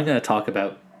 The one I'm going to talk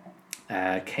about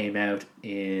came out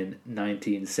in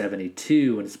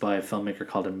 1972, and it's by a filmmaker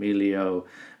called Emilio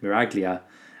Miraglia,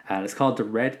 and it's called The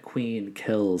Red Queen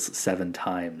Kills 7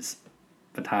 Times.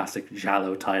 Fantastic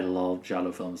Giallo title. All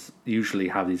Giallo films usually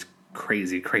have these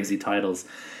crazy titles.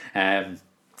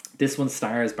 This one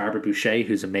stars Barbara Boucher,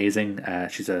 who's amazing.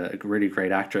 She's a really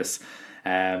great actress.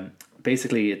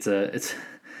 Basically, it's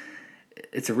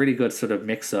a really good sort of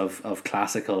mix of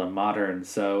classical and modern.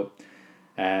 So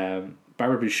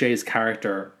Barbara Boucher's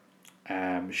character,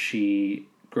 she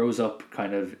grows up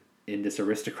kind of in this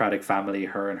aristocratic family,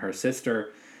 her and her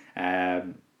sister,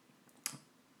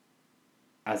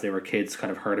 as they were kids, kind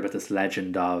of heard about this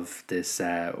legend of this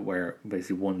where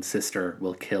basically one sister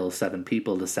will kill 7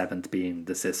 people, the 7th being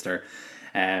the sister.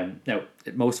 Now,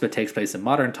 most of it takes place in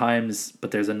modern times, but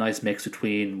there's a nice mix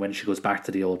between when she goes back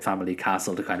to the old family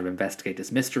castle to kind of investigate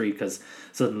this mystery, because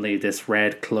suddenly this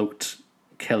red cloaked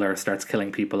killer starts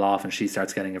killing people off, and she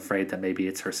starts getting afraid that maybe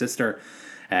it's her sister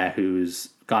who's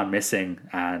gone missing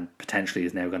and potentially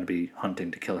is now going to be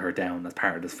hunting to kill her down as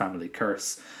part of this family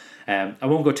curse. I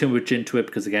won't go too much into it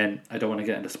because, again, I don't want to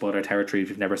get into spoiler territory if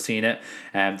you've never seen it.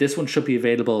 This one should be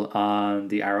available on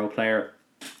the Arrow Player.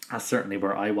 That's certainly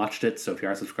where I watched it. So if you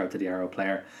are subscribed to the Arrow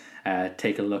Player,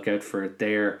 take a look out for it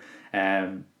there.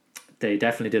 They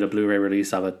definitely did a Blu-ray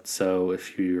release of it, so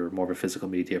if you're more of a physical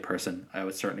media person, I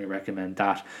would certainly recommend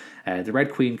that. The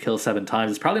Red Queen kills 7 times.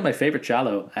 It's probably my favorite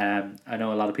giallo. I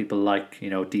know a lot of people like,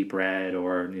 Deep Red,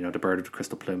 or The Bird of the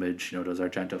Crystal Plumage, those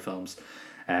Argento films,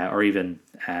 or even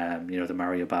the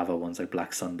Mario Bava ones like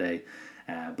Black Sunday.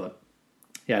 But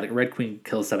yeah, the Red Queen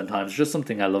kills 7 times. It's just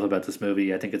something I love about this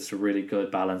movie. I think it's a really good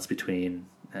balance between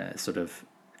sort of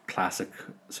classic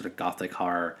sort of gothic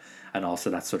horror and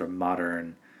also that sort of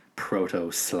modern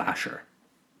proto-slasher.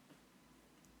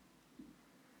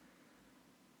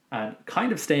 And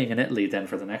kind of staying in Italy then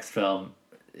for the next film,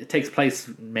 it takes place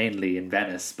mainly in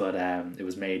Venice, but it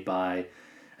was made by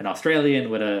an Australian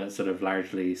with a sort of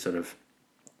largely sort of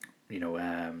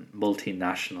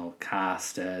multinational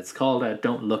cast. It's called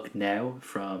Don't Look Now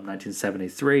from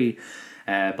 1973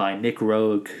 by Nick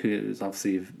Roeg, who's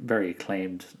obviously a very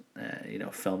acclaimed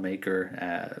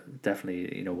filmmaker,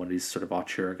 definitely one of these sort of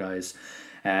auteur guys.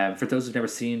 For those who've never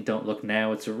seen Don't Look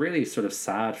Now, it's a really sort of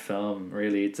sad film,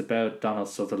 really. It's about Donald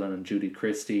Sutherland and Judy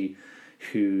Christie,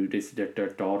 who their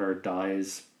daughter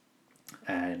dies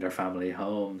in their family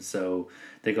home. So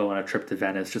they go on a trip to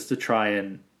Venice just to try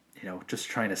and, just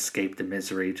try and escape the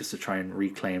misery, just to try and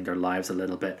reclaim their lives a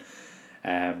little bit.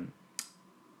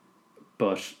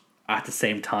 But at the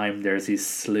same time, there's these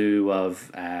slew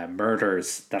of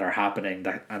murders that are happening,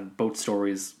 and both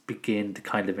stories begin to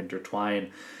kind of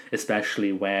intertwine,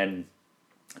 especially when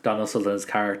Donald Sutherland's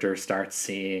character starts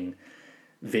seeing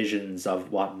visions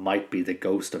of what might be the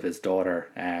ghost of his daughter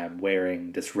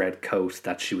wearing this red coat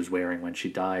that she was wearing when she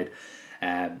died.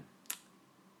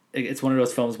 It's one of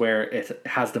those films where it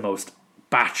has the most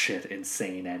batshit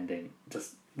insane ending.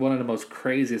 Just one of the most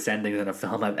craziest endings in a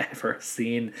film I've ever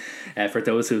seen. For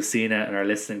those who've seen it and are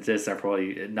listening to this are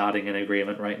probably nodding in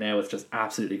agreement right now. It's just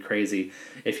absolutely crazy.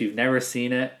 If you've never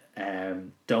seen it,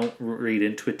 don't read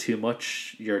into it too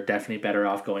much. You're definitely better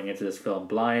off going into this film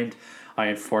blind. I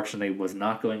unfortunately was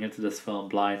not going into this film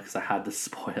blind because I had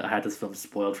this film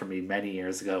spoiled for me many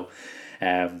years ago.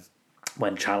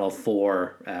 When Channel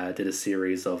 4 did a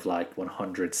series of like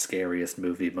 100 scariest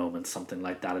movie moments, something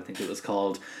like that, I think it was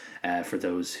called. For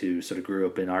those who sort of grew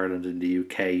up in Ireland and the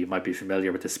UK, you might be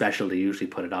familiar with the special. They usually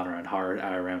put it on around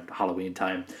Halloween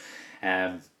time.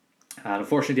 And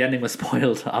unfortunately, the ending was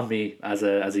spoiled on me as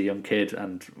a young kid.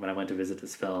 And when I went to visit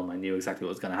this film, I knew exactly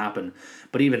what was going to happen.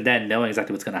 But even then, knowing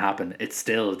exactly what's going to happen, it's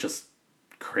still just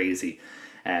crazy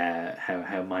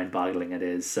how mind-boggling it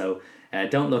is. So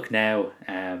Don't Look Now,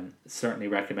 certainly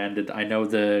recommended. I know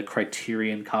the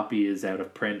Criterion copy is out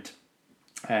of print.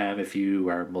 If you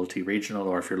are multi-regional,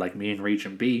 or if you're like me in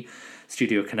Region B,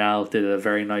 Studio Canal did a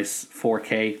very nice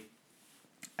 4K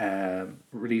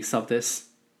release of this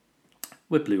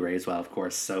with Blu-ray as well, of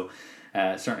course. So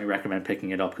certainly recommend picking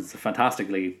it up because it's a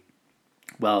fantastically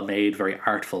well-made, very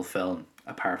artful film,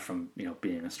 apart from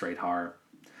being a straight horror.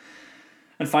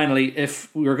 And finally,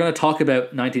 if we were going to talk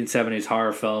about 1970s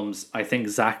horror films, I think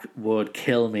Zach would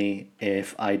kill me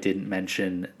if I didn't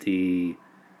mention the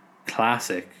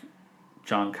classic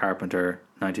John Carpenter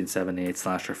 1978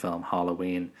 slasher film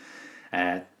Halloween.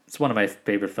 It's one of my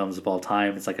favorite films of all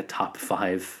time. It's like a top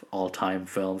 5 all-time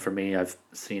film for me. I've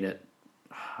seen it,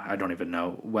 I don't even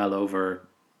know, well over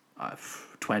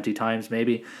 20 times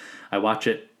maybe. I watch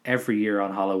it every year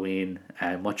on Halloween,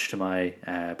 much to my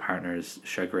partner's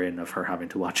chagrin of her having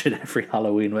to watch it every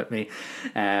Halloween with me.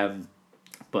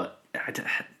 But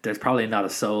there's probably not a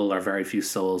soul, or very few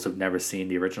souls, who've never seen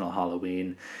the original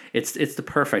Halloween. It's the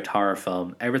perfect horror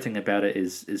film. Everything about it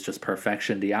is just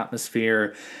perfection. The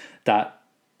atmosphere, that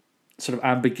sort of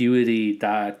ambiguity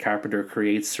that Carpenter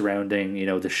creates surrounding,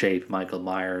 the shape Michael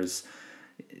Myers.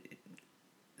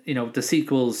 The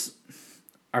sequels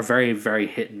are very, very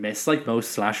hit and miss. Like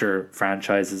most slasher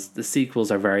franchises, the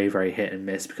sequels are very, very hit and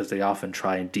miss because they often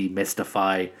try and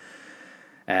demystify.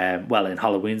 Well, in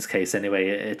Halloween's case anyway,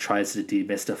 it tries to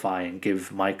demystify and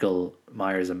give Michael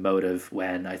Myers a motive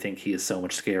when I think he is so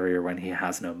much scarier when he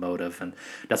has no motive. And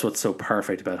that's what's so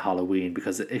perfect about Halloween,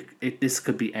 because this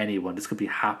could be anyone. This could be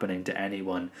happening to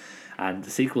anyone. And the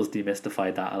sequels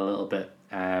demystified that a little bit.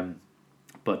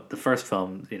 But the first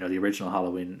film, the original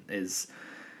Halloween, is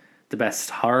the best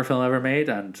horror film ever made,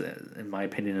 and in my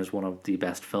opinion is one of the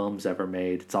best films ever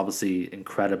made. It's obviously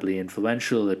incredibly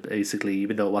influential. It basically,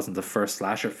 even though it wasn't the first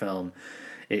slasher film,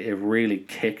 it really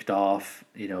kicked off,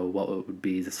 what would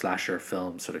be the slasher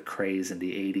film sort of craze in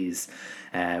the 80s,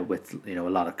 with, a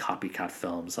lot of copycat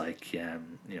films like,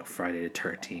 Friday the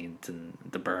 13th and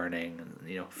The Burning, and,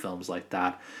 films like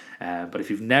that. But if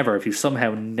you've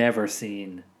somehow never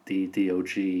seen the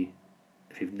OG,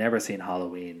 if you've never seen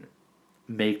Halloween,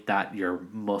 make that your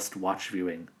must-watch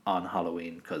viewing on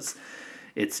Halloween, because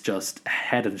it's just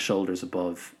head and shoulders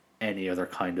above any other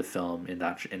kind of film in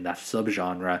that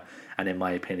subgenre, and in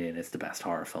my opinion, it's the best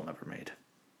horror film ever made.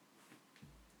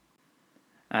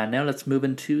 And now let's move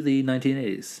into the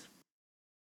 1980s.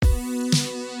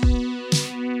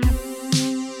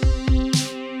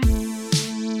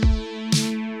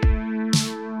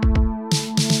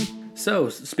 So,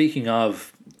 speaking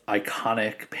of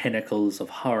iconic pinnacles of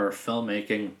horror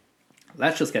filmmaking,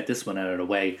 let's just get this one out of the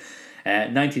way.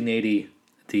 1980,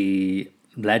 the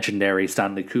legendary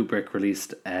Stanley Kubrick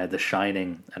released The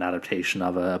Shining, an adaptation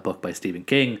of a book by Stephen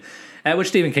King, which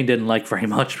Stephen King didn't like very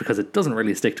much because it doesn't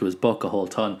really stick to his book a whole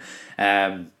ton.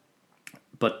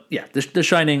 But yeah, The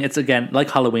Shining, it's again,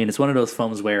 like Halloween, it's one of those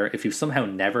films where if you've somehow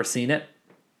never seen it,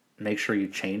 make sure you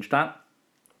change that.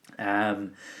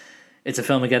 It's a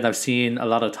film, again, I've seen a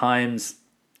lot of times.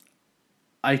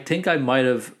 I think I might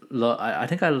have. I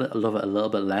think I love it a little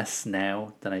bit less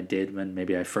now than I did when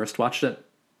maybe I first watched it.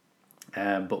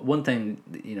 But one thing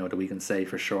that we can say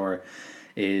for sure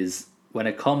is when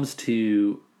it comes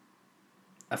to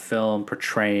a film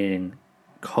portraying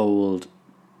cold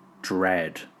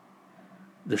dread,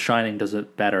 The Shining does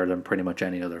it better than pretty much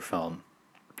any other film.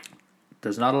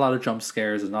 There's not a lot of jump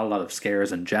scares. There's not a lot of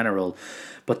scares in general,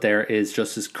 but there is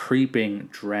just this creeping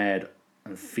dread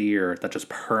and fear that just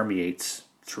permeates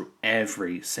through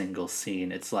every single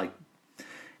scene. It's like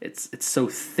it's so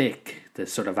thick,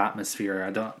 this sort of atmosphere.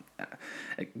 I don't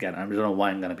know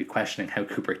why I'm going to be questioning how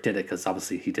Kubrick did it, because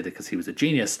obviously he did it because he was a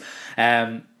genius.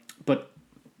 But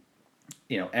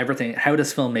everything, how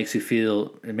this film makes you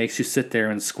feel, it makes you sit there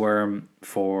and squirm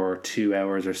for 2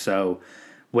 hours or so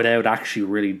without actually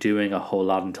really doing a whole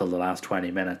lot until the last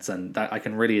 20 minutes. And that I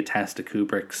can really attest to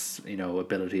Kubrick's,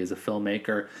 ability as a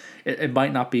filmmaker. It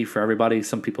might not be for everybody.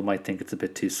 Some people might think it's a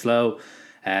bit too slow.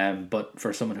 But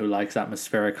for someone who likes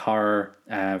atmospheric horror,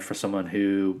 for someone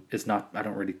who is not, I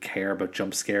don't really care about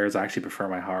jump scares. I actually prefer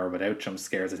my horror without jump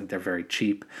scares. I think they're very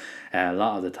cheap a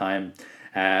lot of the time.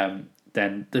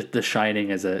 Then The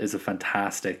Shining is a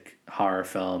fantastic horror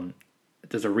film.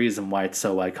 There's a reason why it's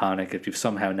so iconic. If you've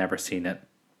somehow never seen it,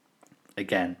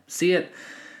 again, see it.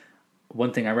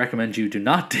 One thing I recommend you do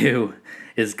not do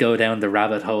is go down the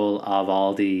rabbit hole of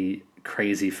all the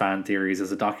crazy fan theories.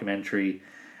 There's a documentary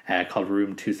called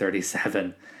Room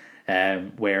 237,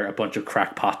 where a bunch of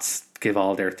crackpots give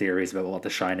all their theories about what The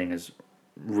Shining is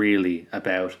really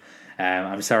about.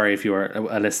 I'm sorry if you are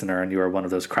a listener and you are one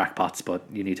of those crackpots, but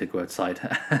you need to go outside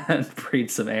and breathe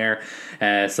some air.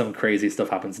 Some crazy stuff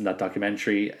happens in that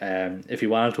documentary. If you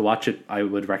wanted to watch it, I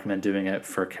would recommend doing it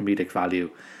for comedic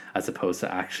value, as opposed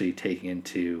to actually taking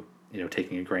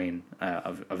a grain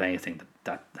of anything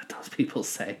that those people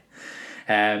say.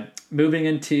 Moving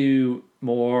into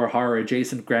more horror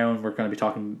adjacent ground, we're going to be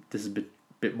talking, this is a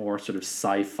bit more sort of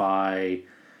sci-fi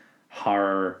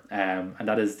horror, and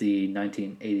that is the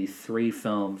 1983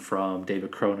 film from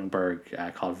David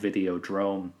Cronenberg called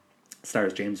Videodrome. It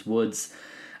stars James Woods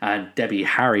and Debbie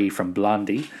Harry from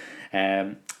Blondie.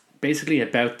 Basically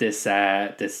about this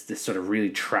sort of really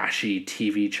trashy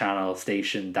TV channel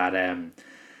station that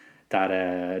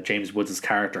James Woods'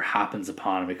 character happens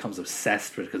upon and becomes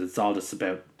obsessed with, because it's all just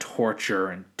about torture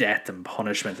and death and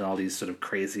punishment and all these sort of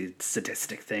crazy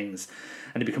sadistic things,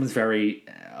 and he becomes very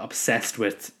obsessed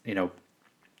with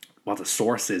what the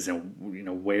source is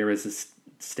and where is this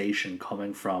station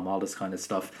coming from, all this kind of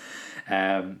stuff.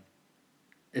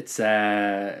 It's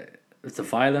a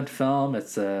violent film.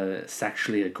 It's a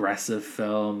sexually aggressive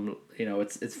film.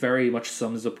 It's very much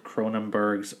sums up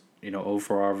Cronenberg's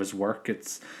overall of his work.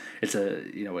 It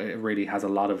really has a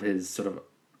lot of his sort of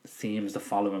themes that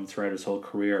follow him throughout his whole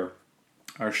career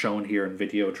are shown here in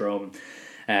Videodrome.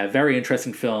 Very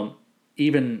interesting film,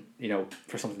 even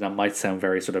for something that might sound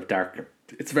very sort of dark.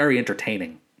 It's very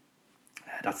entertaining.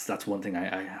 That's one thing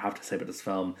I have to say about this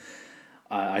film.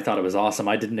 I thought it was awesome.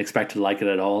 I didn't expect to like it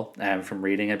at all. From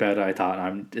reading about it, I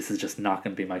thought this is just not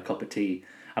going to be my cup of tea,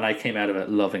 and I came out of it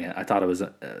loving it. I thought it was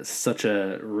such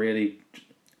a really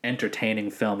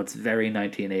entertaining film. It's very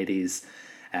 1980s.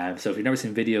 So if you've never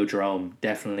seen Videodrome,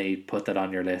 definitely put that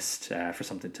on your list for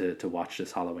something to watch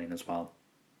this Halloween as well.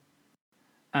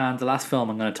 And the last film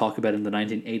I'm going to talk about in the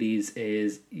 1980s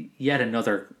is yet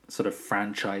another sort of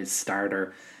franchise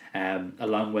starter,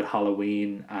 along with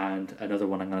Halloween and another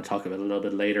one I'm going to talk about a little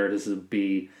bit later. This would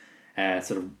be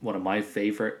sort of one of my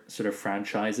favorite sort of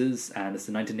franchises, and it's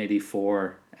the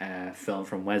 1984 film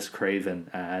from Wes Craven,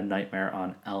 Nightmare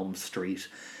on Elm Street.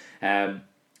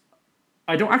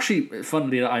 I don't actually,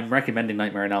 funnily, I'm recommending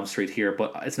Nightmare on Elm Street here,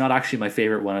 but it's not actually my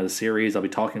favorite one of the series. I'll be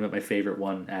talking about my favorite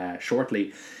one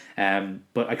shortly.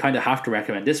 But I kind of have to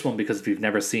recommend this one because if you've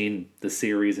never seen the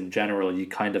series in general, you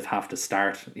kind of have to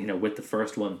start, with the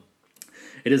first one.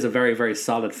 It is a very, very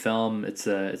solid film. It's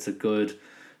a good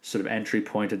sort of entry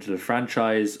point into the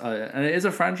franchise, and it is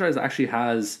a franchise that actually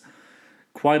has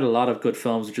quite a lot of good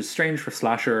films, which is strange for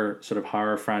slasher sort of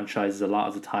horror franchises. A lot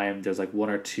of the time, there's like one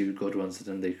or two good ones, and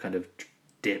then they kind of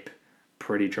dip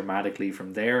pretty dramatically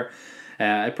from there.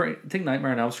 I think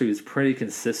Nightmare on Elm Street is pretty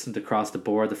consistent across the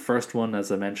board. The first one,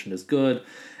 as I mentioned, is good.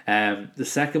 The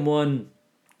second one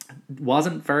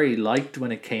wasn't very liked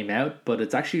when it came out, but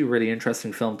it's actually a really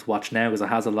interesting film to watch now because it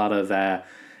has a lot of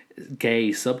gay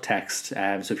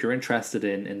subtext. So if you're interested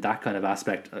in that kind of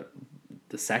aspect,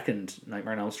 the second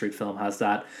Nightmare on Elm Street film has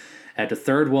that. The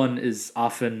third one is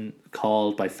often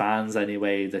called, by fans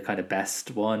anyway, the kind of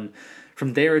best one.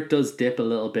 From there, it does dip a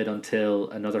little bit until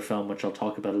another film, which I'll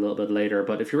talk about a little bit later.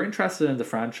 But if you're interested in the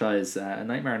franchise,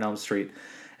 Nightmare on Elm Street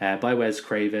by Wes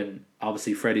Craven,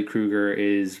 obviously Freddy Krueger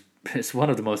is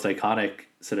one of the most iconic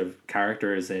sort of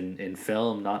characters in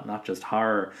film, not just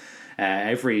horror.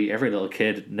 Every little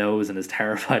kid knows and is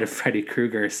terrified of Freddy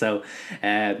Krueger. So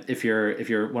if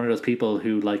you're one of those people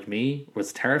who, like me,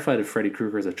 was terrified of Freddy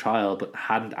Krueger as a child but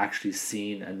hadn't actually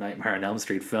seen a Nightmare on Elm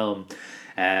Street film,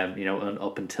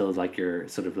 up until like your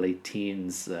sort of late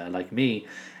teens, like me,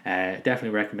 definitely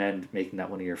recommend making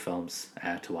that one of your films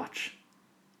to watch.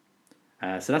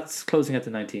 So that's closing out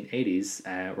the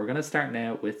 1980s. We're going to start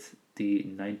now with the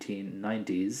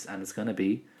 1990s, and it's going to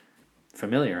be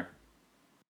Familiar.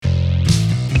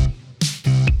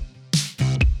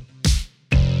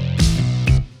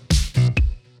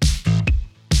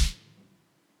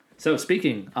 So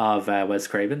speaking of Wes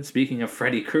Craven, speaking of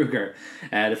Freddy Krueger,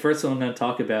 the first one I'm going to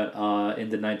talk about in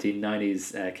the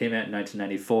 1990s came out in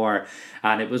 1994,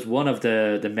 and it was one of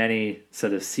the many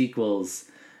sort of sequels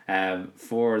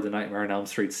for the Nightmare on Elm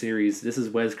Street series. This is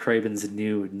Wes Craven's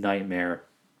New Nightmare.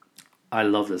 I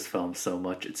love this film so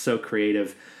much. It's so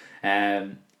creative.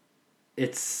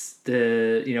 It's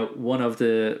one of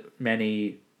the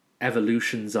many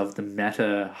evolutions of the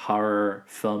meta horror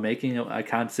filmmaking. I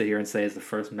can't sit here and say it's the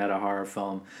first meta horror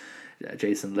film.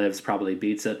 Jason Lives probably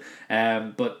beats it.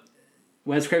 But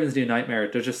Wes Craven's New Nightmare,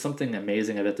 there's just something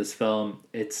amazing about this film.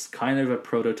 It's kind of a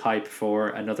prototype for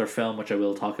another film, which I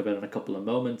will talk about in a couple of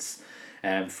moments,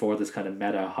 for this kind of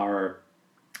meta horror.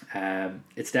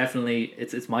 It's definitely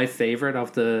it's my favorite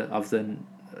of the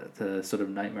sort of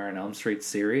Nightmare on Elm Street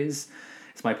series.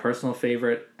 It's my personal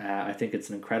favorite. I think it's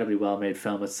an incredibly well made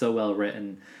film. It's so well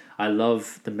written. I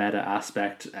love the meta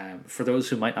aspect. For those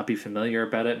who might not be familiar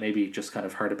about it, maybe just kind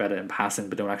of heard about it in passing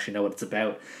but don't actually know what it's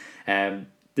about,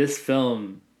 this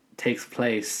film takes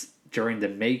place during the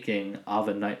making of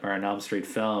a Nightmare on Elm Street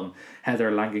film.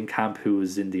 Heather Langenkamp, who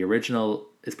was in the original,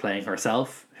 is playing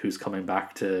herself, who's coming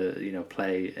back to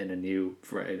play in a new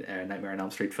Nightmare on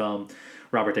Elm Street film.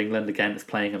 Robert Englund again is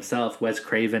playing himself. Wes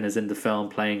Craven is in the film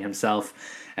playing himself.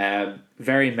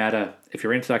 Very meta. If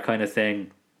you're into that kind of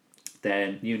thing,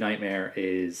 then New Nightmare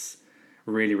is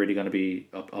really, really going to be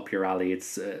up your alley.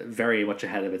 It's very much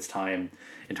ahead of its time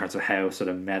in terms of how sort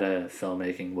of meta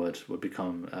filmmaking would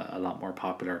become a lot more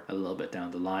popular a little bit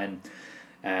down the line.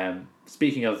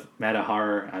 Speaking of meta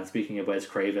horror and speaking of Wes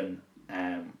Craven,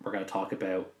 we're going to talk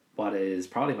about what is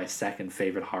probably my second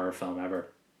favorite horror film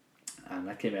ever, and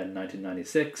that came out in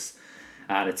 1996,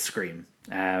 and it's Scream.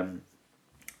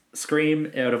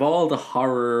 Scream, out of all the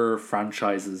horror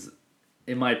franchises,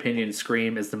 in my opinion,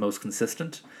 Scream is the most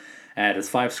consistent. There's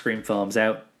 5 Scream films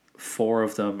out. 4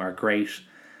 of them are great.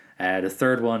 The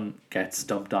third one gets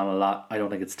dumped on a lot. I don't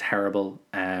think it's terrible.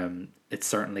 It's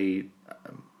certainly,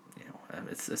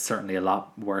 it's certainly a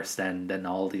lot worse than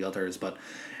all the others. But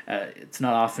it's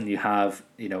not often you have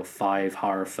 5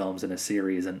 horror films in a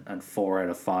series, and 4 out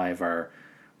of 5 are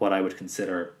what I would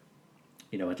consider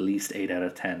at least 8 out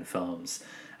of 10 films.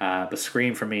 But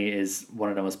Scream for me is one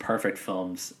of the most perfect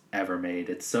films ever made.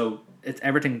 It's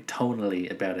everything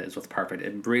tonally about it is what's perfect.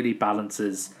 It really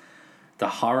balances the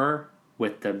horror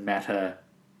with the meta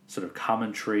sort of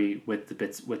commentary, with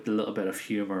the little bit of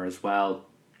humor as well.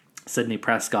 Sidney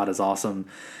Prescott is awesome.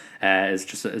 Is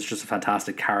just a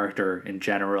fantastic character in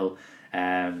general.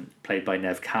 Played by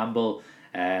Neve Campbell.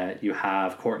 You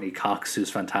have Courtney Cox, who's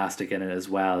fantastic in it, as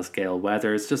well as Gail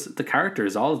Weathers. Just the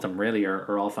characters, all of them really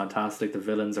are all fantastic. The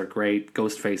villains are great.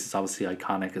 Ghostface is obviously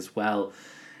iconic as well.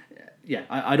 Yeah,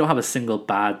 I don't have a single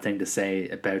bad thing to say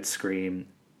about Scream.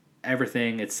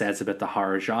 Everything it says about the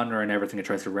horror genre and everything it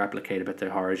tries to replicate about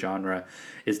the horror genre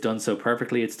is done so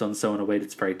perfectly. It's done so in a way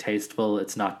that's very tasteful.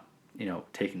 It's not,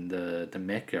 taking the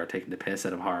mick or taking the piss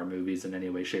out of horror movies in any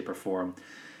way, shape, or form.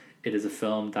 It is a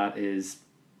film that it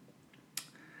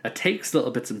takes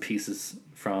little bits and pieces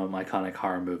from iconic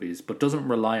horror movies, but doesn't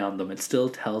rely on them. It still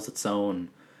tells its own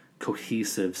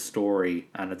cohesive story,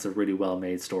 and it's a really well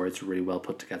made story. It's a really well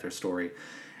put together story.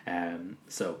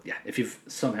 So yeah, if you've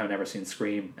somehow never seen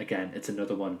Scream, again, it's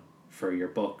another one for your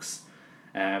books.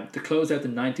 To close out the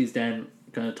 90s, then I'm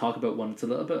going to talk about one that's a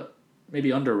little bit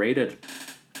maybe underrated.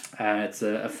 It's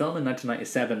a film in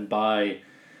 1997 by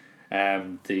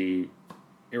the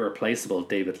irreplaceable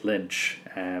David Lynch.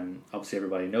 Obviously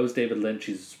everybody knows David Lynch.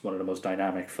 He's one of the most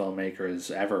dynamic filmmakers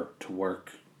ever to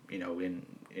work,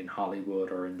 in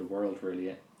Hollywood or in the world,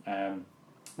 really.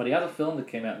 But he had a film that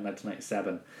came out in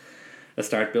 1997 that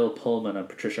starred Bill Pullman and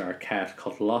Patricia Arquette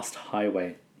called Lost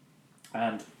Highway.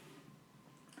 And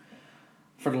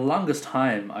for the longest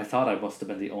time, I thought I must have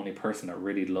been the only person that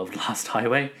really loved Lost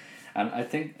Highway. And I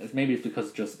think maybe it's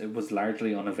because it was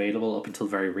largely unavailable up until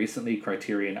very recently.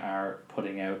 Criterion have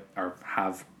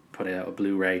put out a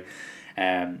Blu-ray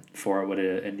for it with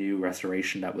a new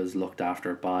restoration that was looked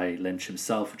after by Lynch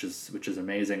himself, which is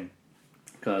amazing,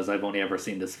 because I've only ever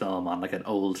seen this film on like an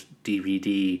old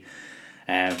DVD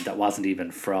that wasn't even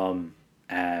from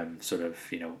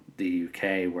the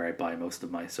UK, where I buy most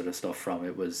of my sort of stuff from.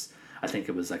 I think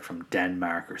it was like from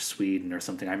Denmark or Sweden or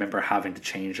something. I remember having to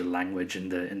change the language in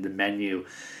the menu,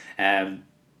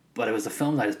 but it was a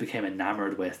film that I just became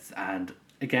enamored with. And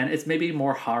again, it's maybe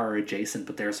more horror adjacent,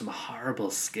 but there are some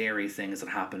horrible, scary things that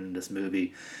happen in this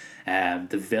movie.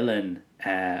 The villain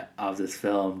of this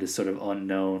film, this sort of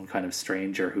unknown kind of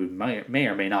stranger who may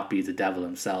or may not be the devil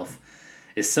himself,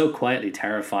 is so quietly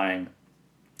terrifying.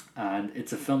 And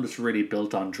it's a film that's really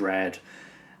built on dread.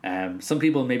 Some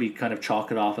people maybe kind of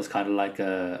chalk it off as kind of like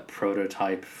a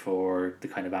prototype for the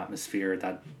kind of atmosphere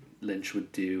that Lynch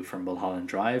would do for Mulholland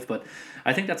Drive, but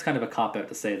I think that's kind of a cop-out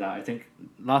to say that. I think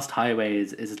Lost Highway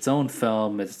is its own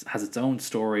film. It has its own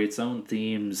story, its own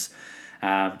themes.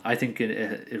 I think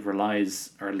it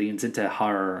relies or leans into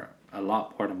horror a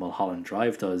lot more than Mulholland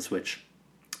Drive does, which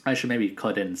I should maybe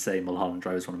cut in and say Mulholland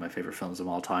Drive is one of my favourite films of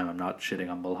all time. I'm not shitting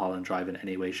on Mulholland Drive in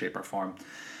any way, shape or form.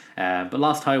 But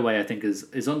Lost Highway, I think,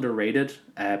 is underrated,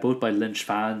 both by Lynch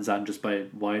fans and just by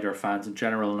wider fans in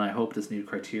general. And I hope this new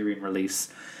Criterion release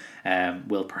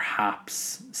will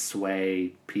perhaps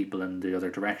sway people in the other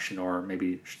direction, or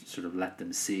maybe sort of let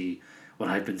them see what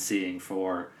I've been seeing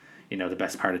for the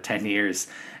best part of 10 years.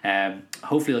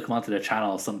 Hopefully it'll come onto the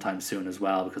channel sometime soon as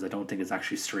well, because I don't think it's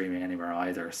actually streaming anywhere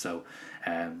either. So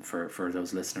for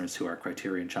those listeners who are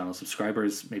Criterion channel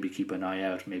subscribers, maybe keep an eye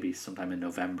out. Maybe sometime in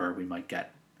November we might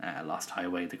get Lost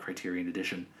Highway, the Criterion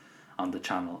edition, on the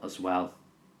channel as well.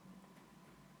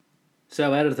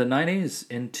 So out of the 90s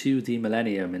into the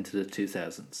millennium, into the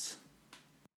 2000s.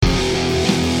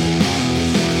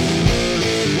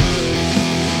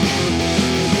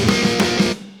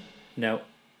 Now,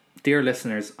 dear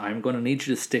listeners, I'm going to need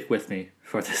you to stick with me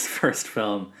for this first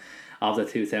film of the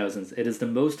 2000s. It is the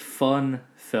most fun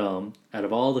film out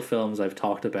of all the films I've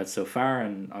talked about so far,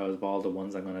 and out of all the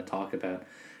ones I'm going to talk about.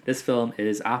 This film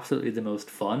is absolutely the most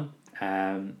fun.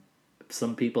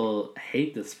 Some people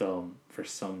hate this film for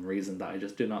some reason that I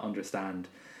just do not understand.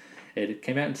 It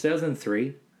came out in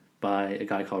 2003 by a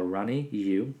guy called Ronnie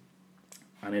Yu,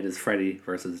 and it is Freddy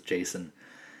versus Jason.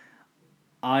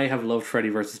 I have loved Freddy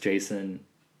versus Jason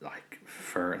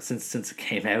since it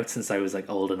came out, since I was like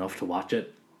old enough to watch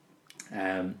it.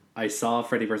 I saw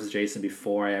Freddy versus Jason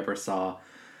before I ever saw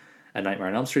a Nightmare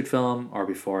on Elm Street film, or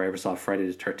before I ever saw Friday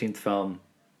the 13th film.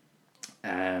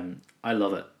 I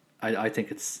love it. I think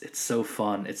it's so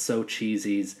fun. It's so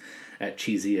cheesy, I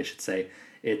should say.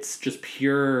 It's just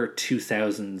pure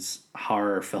 2000s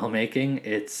horror filmmaking.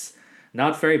 It's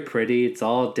not very pretty. It's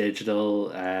all digital,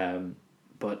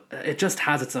 but it just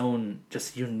has its own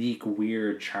just unique,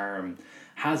 weird charm.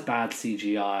 Has bad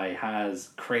CGI, has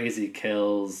crazy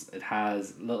kills, it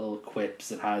has little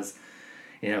quips, it has,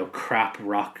 crap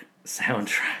rock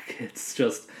soundtrack.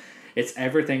 It's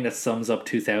everything that sums up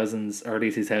 2000s,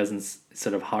 early 2000s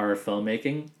sort of horror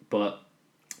filmmaking, but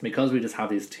because we just have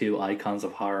these two icons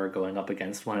of horror going up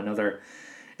against one another,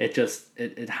 it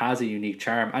has a unique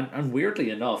charm. And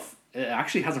weirdly enough, it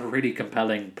actually has a really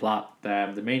compelling plot.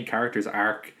 The main character's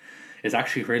arc is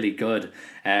actually really good.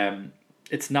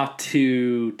 it's not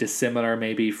too dissimilar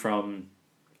maybe from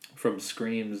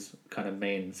Scream's kind of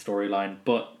main storyline,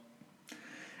 but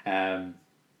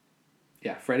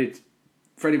yeah, Freddy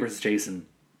versus Jason.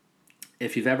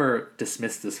 If you've ever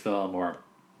dismissed this film or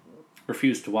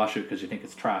refused to watch it because you think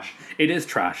it's trash, it is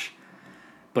trash,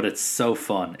 but it's so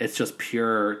fun. It's just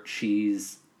pure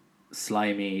cheese,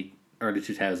 slimy, early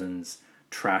 2000s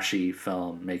trashy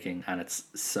film making, and it's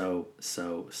so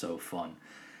fun.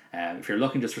 If you're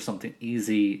looking just for something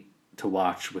easy to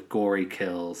watch with gory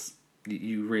kills,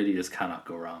 you really just cannot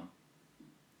go wrong.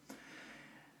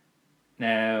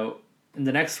 Now, in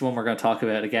the next one we're going to talk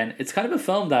about, again, it's kind of a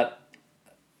film that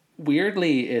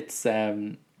weirdly its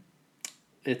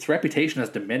reputation has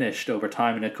diminished over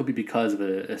time, and it could be because of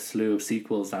a slew of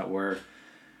sequels that were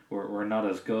not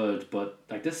as good. But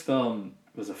like, this film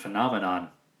was a phenomenon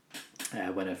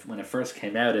when it first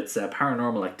came out. It's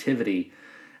Paranormal Activity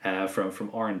from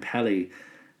Oren Peli.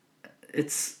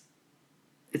 It's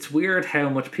weird how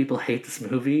much people hate this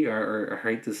movie or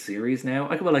hate this series now.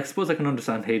 I suppose I can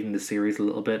understand hating the series a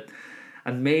little bit,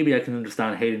 and maybe I can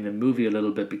understand hating the movie a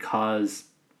little bit, because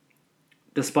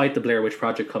despite the Blair Witch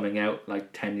Project coming out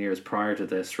like 10 years prior to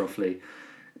this, roughly,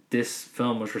 this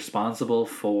film was responsible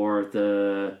for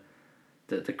the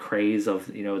craze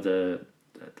of, you know, the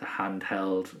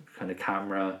handheld kind of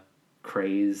camera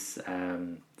craze,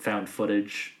 found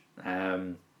footage,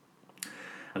 and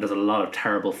there's a lot of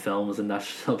terrible films in that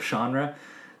subgenre.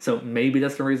 So maybe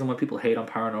that's the reason why people hate on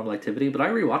Paranormal Activity. But I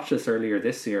rewatched this earlier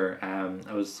this year.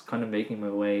 I was kind of making my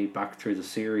way back through the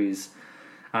series,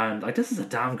 and like, this is a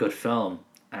damn good film.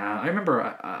 I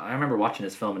remember watching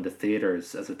this film in the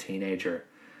theaters as a teenager,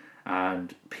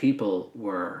 and people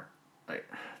were like,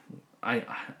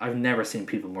 I've never seen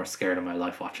people more scared in my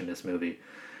life watching this movie.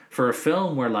 For a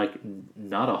film where like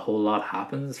not a whole lot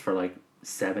happens for like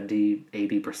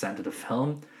 70-80% of the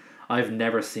film, I've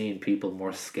never seen people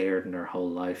more scared in their whole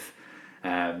life.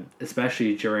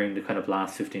 Especially during the kind of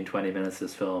last 15-20 minutes of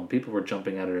this film, people were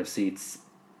jumping out of their seats.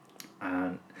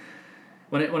 And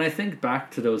when I think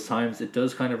back to those times, it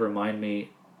does kind of remind me,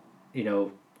 you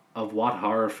know, of what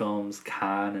horror films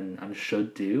can and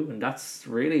should do, and that's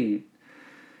really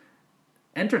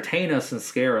entertain us and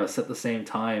scare us at the same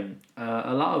time.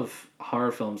 A lot of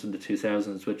horror films in the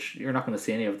 2000s, which you're not going to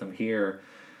see any of them here,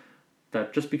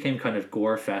 that just became kind of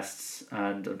gore fests,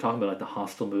 and I'm talking about like the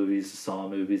Hostel movies, the Saw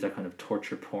movies, that kind of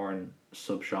torture porn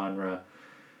subgenre.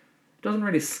 It doesn't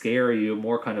really scare you,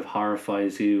 more kind of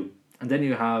horrifies you. And then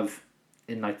you have,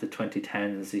 in like the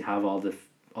 2010s, you have all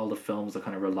the films that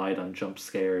kind of relied on jump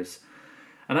scares.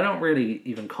 And I don't really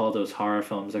even call those horror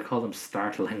films. I call them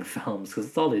startling films, because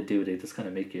it's all they do. They just kind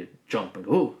of make you jump and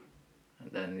go, ooh,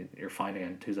 and then you're fine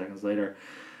again 2 seconds later.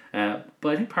 But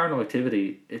I think Paranormal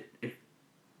Activity,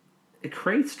 it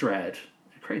creates dread,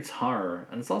 it creates horror,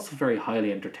 and it's also very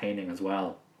highly entertaining as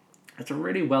well. It's a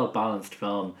really well balanced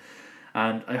film,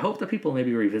 and I hope that people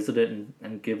maybe revisit it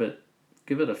and give it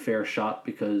a fair shot,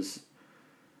 because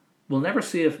we'll never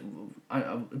see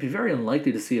it'd be very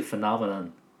unlikely to see a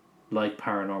phenomenon like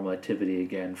Paranormal Activity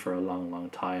again for a long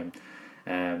time.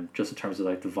 Just in terms of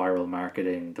like the viral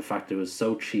marketing, the fact that it was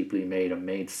so cheaply made and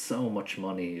made so much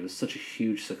money, it was such a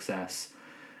huge success.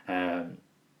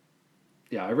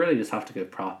 Yeah, I really just have to give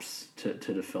props to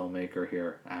the filmmaker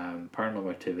here. Paranormal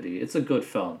Activity, it's a good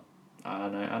film,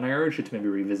 and I urge you to maybe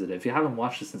revisit it if you haven't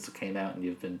watched it since it came out and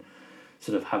you've been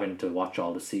sort of having to watch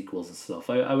all the sequels and stuff.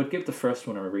 I would give the first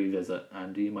one a revisit,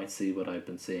 and you might see what I've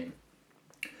been seeing.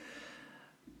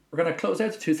 We're going to close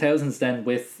out the 2000s then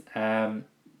with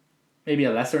maybe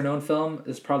a lesser known film.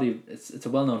 It's a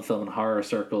well known film in horror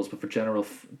circles, but for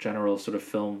general sort of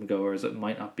film goers, it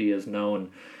might not be as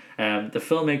known. The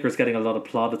filmmaker is getting a lot of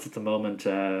plaudits at the moment,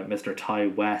 Mr. Ty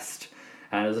West.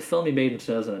 And there's a film he made in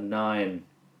 2009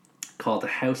 called The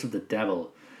House of the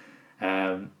Devil.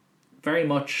 Very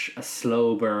much a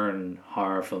slow burn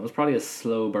horror film. It's probably as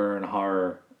slow burn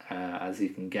horror as you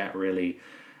can get, really.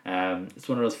 It's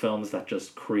one of those films that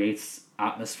just creates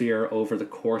atmosphere over the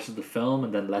course of the film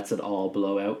and then lets it all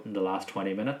blow out in the last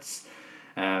 20 minutes.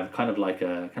 Kind of like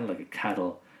a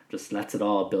kettle, just lets it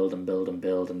all build and build and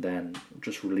build, and then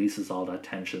just releases all that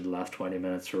tension in the last 20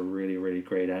 minutes for a really, really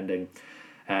great ending.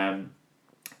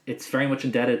 It's very much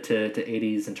indebted to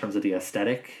 80s in terms of the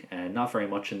aesthetic, and not very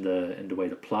much in the way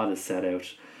the plot is set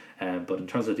out. But in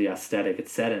terms of the aesthetic,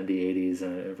 it's set in the 80s,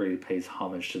 and it really pays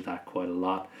homage to that quite a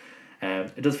lot.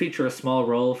 It does feature a small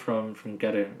role from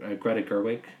Greta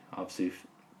Gerwig, obviously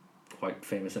quite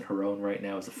famous in her own right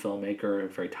now as a filmmaker, a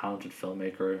very talented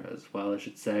filmmaker as well, I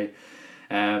should say.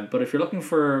 But if you're looking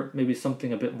for maybe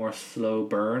something a bit more slow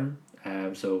burn,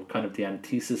 So kind of the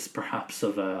antithesis perhaps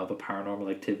of a Paranormal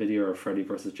Activity or a Freddy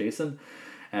versus Jason.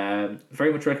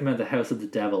 Very much recommend The House of the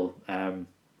Devil.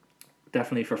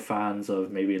 Definitely for fans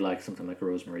of maybe like something like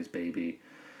Rosemary's Baby,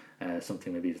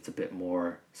 something maybe that's a bit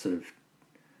more sort of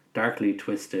darkly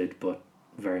twisted but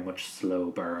very much slow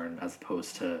burn, as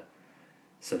opposed to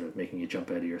sort of making you jump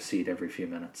out of your seat every few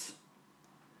minutes.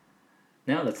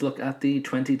 Now let's look at the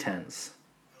 2010s.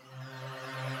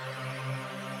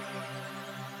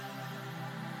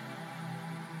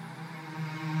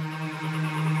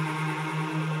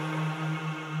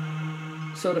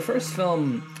 So the first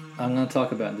film I'm going to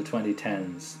talk about in the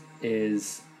 2010s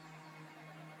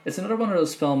it's another one of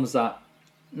those films that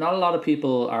not a lot of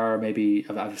people are maybe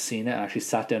have seen it, actually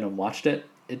sat down and watched it.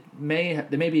 They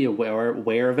may be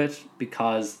aware of it,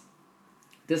 because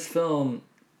this film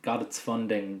got its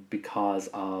funding because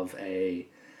of a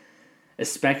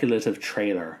speculative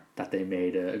trailer that they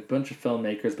made. A bunch of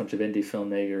filmmakers, a bunch of indie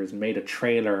filmmakers made a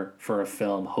trailer for a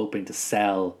film hoping to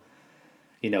sell,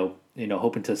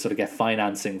 hoping to sort of get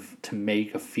financing to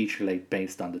make a feature length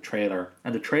based on the trailer.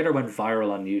 And the trailer went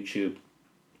viral on YouTube,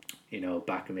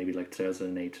 back in maybe like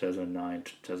 2008, 2009,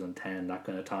 2010, that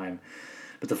kind of time.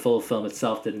 But the full film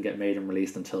itself didn't get made and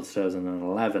released until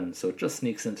 2011, so it just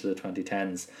sneaks into the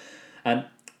 2010s. And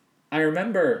I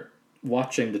remember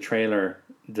watching the trailer,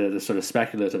 the sort of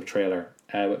speculative trailer,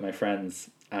 with my friends,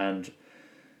 and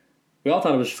we all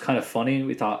thought it was just kind of funny.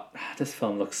 We thought, this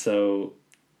film looks so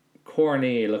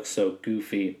corny, it looks so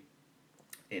goofy,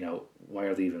 why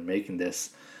are they even making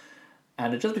this?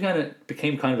 And it just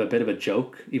became kind of a bit of a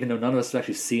joke, even though none of us had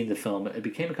actually seen the film. It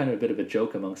became kind of a bit of a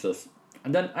joke amongst us.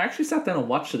 And then I actually sat down and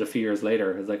watched it a few years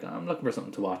later. I was like, I'm looking for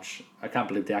something to watch. I can't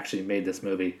believe they actually made this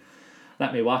movie.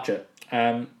 Let me watch it.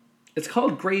 It's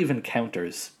called Grave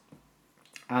Encounters.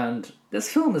 And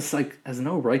this film has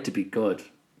no right to be good,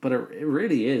 but it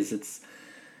really is. It's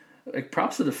like,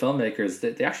 props to the filmmakers.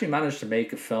 They actually managed to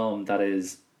make a film that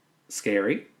is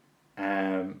scary,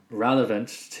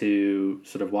 relevant to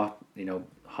sort of what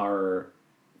horror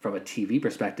from a TV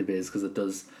perspective is, because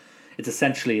it's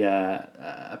essentially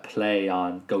a play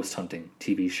on ghost hunting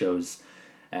TV shows,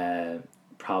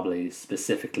 probably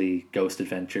specifically Ghost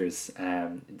Adventures.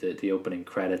 The opening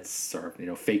credits, or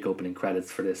fake opening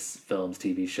credits for this film's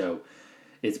TV show,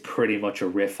 is pretty much a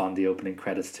riff on the opening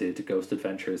credits to Ghost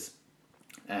Adventures.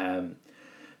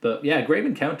 But yeah, Grave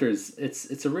Encounters,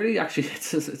 it's a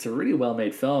really well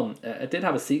made film. It did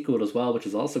have a sequel as well, which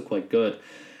is also quite good.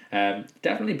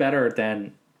 Definitely better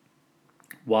than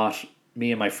what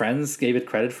me and my friends gave it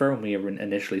credit for when we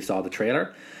initially saw the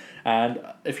trailer. And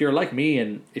if you're like me,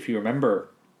 and if you remember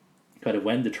kind of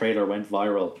when the trailer went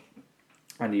viral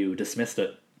and you dismissed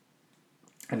it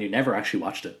and you never actually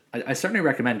watched it, I certainly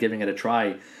recommend giving it a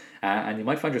try. And you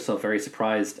might find yourself very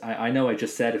surprised. I know I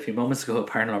just said a few moments ago,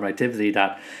 Paranormal Activity,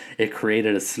 that it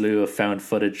created a slew of found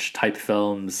footage type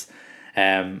films,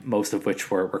 most of which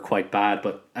were quite bad.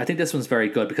 But I think this one's very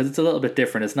good because it's a little bit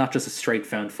different. It's not just a straight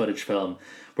found footage film,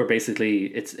 where basically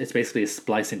it's basically a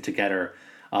splicing together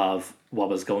of what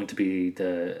was going to be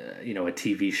a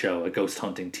TV show, a ghost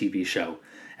hunting TV show.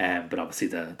 But obviously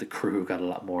the crew got a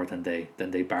lot more than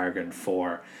they bargained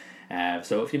for.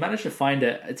 So if you manage to find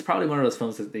it, it's probably one of those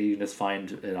films that you can just find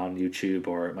it on YouTube,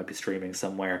 or it might be streaming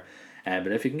somewhere.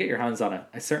 But if you can get your hands on it,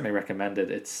 I certainly recommend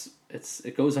it.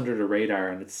 It goes under the radar,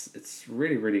 and it's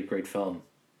really, really great film.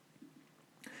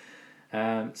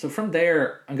 So from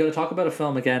there, I'm going to talk about a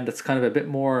film again that's kind of a bit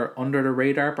more under the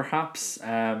radar, perhaps.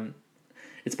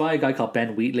 It's by a guy called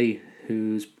Ben Wheatley,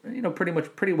 who's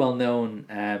pretty well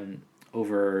known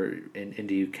over in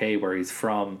the UK where he's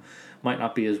from. Might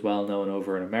not be as well known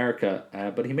over in America,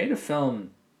 but he made a film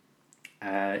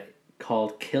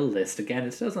called Kill List. Again,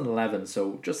 it's 2011,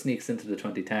 so just sneaks into the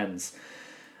 2010s.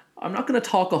 I'm not going to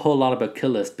talk a whole lot about Kill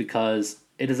List because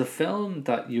it is a film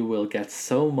that you will get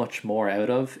so much more out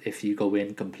of if you go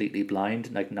in completely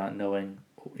blind, like not knowing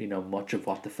much of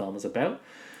what the film is about.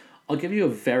 I'll give you a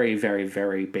very, very,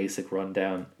 very basic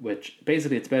rundown, which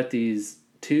basically it's about these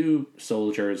two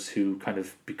soldiers who kind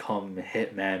of become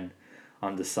hitmen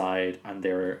on the side, and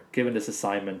they're given this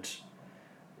assignment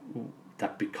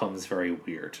that becomes very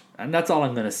weird, and that's all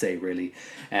I'm going to say really.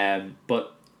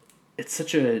 But it's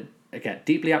such a, again,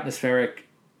 deeply atmospheric,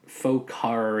 folk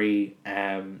horror-y.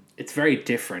 It's very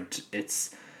different. It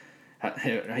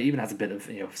even has a bit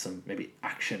of some maybe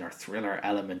action or thriller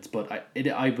elements, but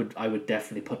I would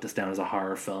definitely put this down as a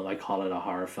horror film. I call it a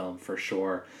horror film for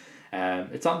sure.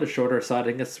 It's on the shorter side. I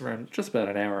think it's around just about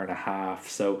an hour and a half.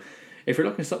 So if you're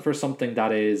looking for something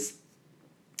that is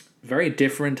very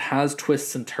different, has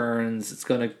twists and turns, it's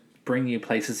going to bring you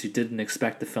places you didn't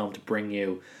expect the film to bring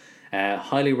you,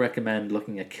 Highly recommend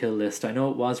looking at Kill List. I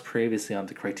know it was previously on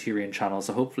the Criterion channel,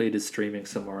 so hopefully it is streaming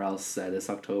somewhere else this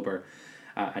October,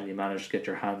 and you managed to get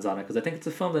your hands on it, because I think it's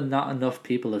a film that not enough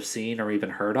people have seen or even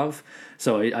heard of.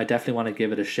 So I definitely want to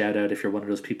give it a shout out if you're one of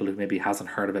those people who maybe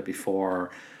hasn't heard of it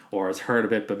before, or has heard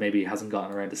of it but maybe hasn't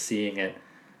gotten around to seeing it.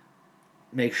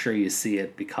 Make sure you see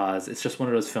it, because it's just one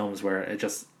of those films where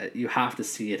you have to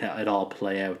see it all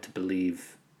play out to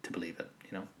believe it,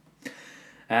 you know.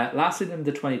 Lastly, in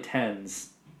the 2010s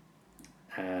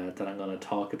that I'm going to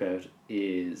talk about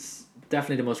is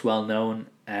definitely the most well known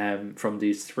from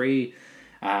these three.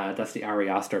 That's the Ari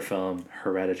Aster film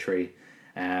Hereditary.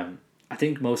 I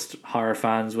think most horror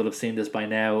fans would have seen this by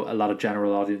now. A lot of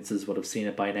general audiences would have seen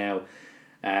it by now.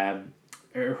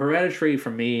 Hereditary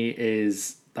for me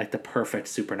is like the perfect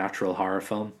supernatural horror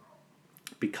film,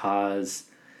 because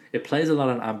it plays a lot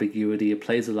on ambiguity. It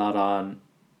plays a lot on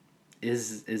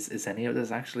is any of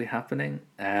this actually happening?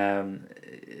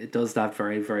 It does that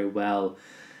very, very well.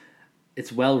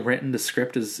 It's well written. The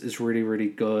script is really, really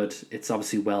good. It's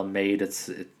obviously well made.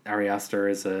 Ari Aster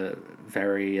is a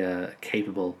very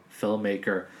capable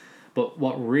filmmaker, but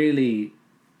what really,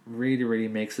 really, really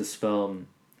makes this film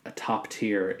a top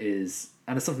tier is,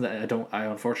 and it's something that I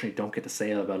unfortunately don't get to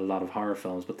say about a lot of horror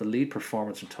films, but the lead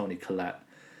performance from Toni Collette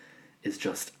is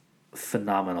just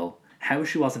phenomenal. How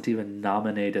she wasn't even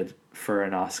nominated for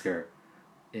an Oscar,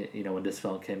 you know, when this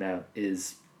film came out,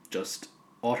 is just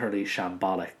utterly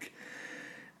shambolic.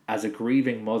 As a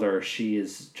grieving mother, she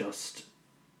is just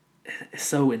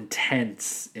so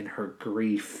intense in her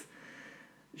grief.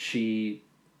 She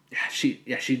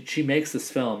makes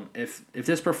this film. If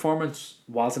this performance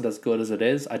wasn't as good as it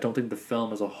is, I don't think the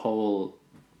film as a whole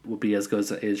would be as good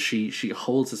as it is. She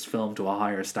holds this film to a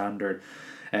higher standard.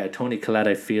 Toni Collette,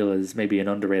 I feel, is maybe an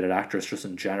underrated actress just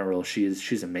in general.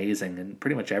 She's amazing in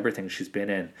pretty much everything she's been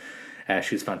in.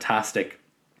 She's fantastic.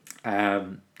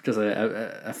 Just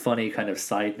a funny kind of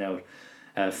side note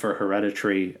for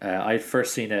Hereditary. I'd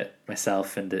first seen it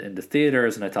myself in the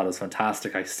theaters, and I thought it was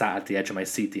fantastic. I sat at the edge of my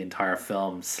seat the entire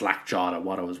film, slack-jawed at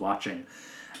what I was watching,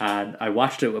 and I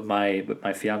watched it with my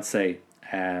fiance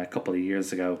a couple of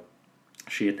years ago.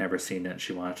 She had never seen it and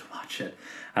she wanted to watch it,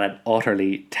 and it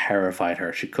utterly terrified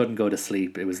her. She couldn't go to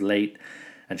sleep. It was late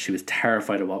and she was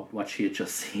terrified of what she had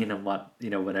just seen, and what, you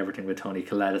know, with everything with Toni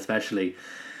Collette especially.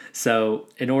 So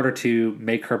in order to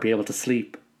make her be able to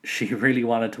sleep, she really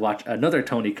wanted to watch another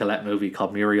Toni Collette movie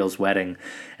called Muriel's Wedding,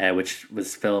 which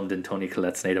was filmed in Toni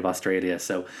Collette's native Australia.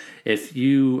 So if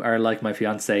you are like my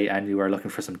fiance and you are looking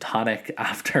for some tonic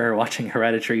after watching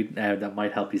Hereditary, that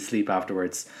might help you sleep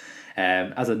afterwards.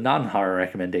 As a non-horror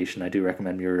recommendation, I do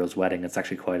recommend Muriel's Wedding. It's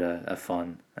actually quite a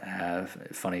fun,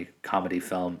 funny comedy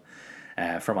film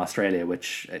from Australia,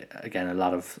 which, again, a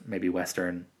lot of maybe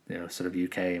Western, you know, sort of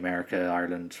UK, America,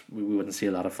 Ireland, we wouldn't see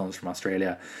a lot of films from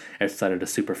Australia outside of the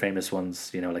super famous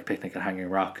ones, you know, like Picnic at Hanging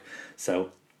Rock.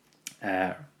 So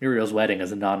Muriel's Wedding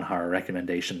is a non-horror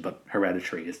recommendation, but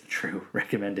Hereditary is the true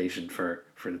recommendation for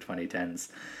the 2010s.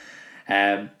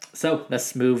 So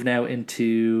let's move now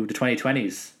into the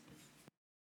 2020s.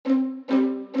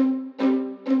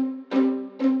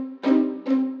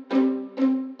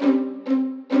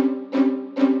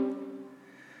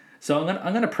 So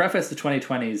I'm gonna preface the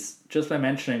 2020s just by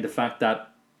mentioning the fact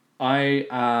that I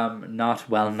am not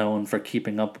well known for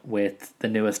keeping up with the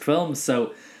newest films.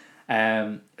 So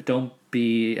don't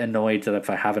be annoyed that if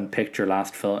I haven't picked your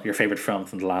favorite film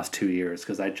from the last 2 years,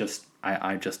 because I just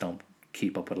don't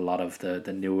keep up with a lot of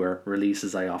the newer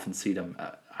releases. I often see them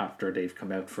after they've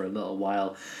come out for a little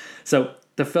while. So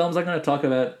the films I'm going to talk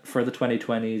about for the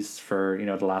 2020s, for, you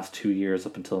know, the last 2 years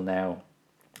up until now,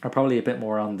 are probably a bit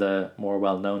more on the more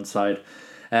well-known side.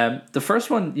 The first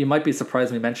one, you might be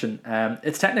surprised me mention,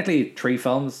 it's technically 3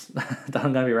 films that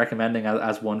I'm going to be recommending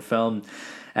as one film.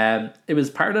 It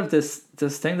was part of this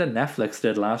thing that Netflix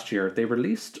did last year. They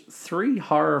released 3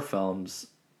 horror films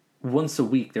once a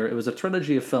week. It was a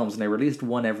trilogy of films, and they released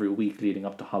one every week leading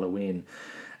up to Halloween.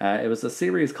 It was a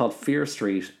series called Fear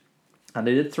Street, and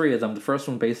they did 3 of them. The first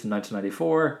one based in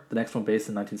 1994, the next one based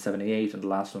in 1978, and the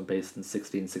last one based in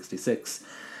 1666.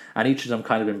 And each of them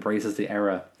kind of embraces the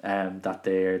era that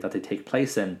they take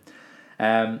place in.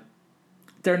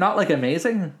 They're not like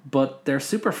amazing, but they're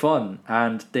super fun,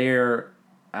 and they're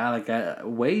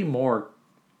way more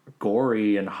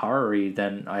gory and horror-y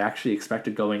than I actually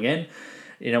expected going in.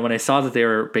 You know, when I saw that they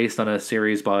were based on a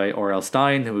series by R.L.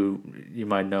 Stine, who you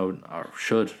might know or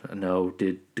should know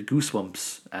did the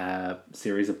Goosebumps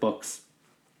series of books,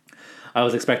 I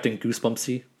was expecting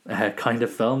Goosebumpsy kind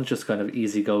of film, just kind of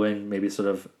easygoing, maybe sort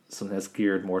of something that's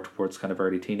geared more towards kind of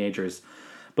early teenagers.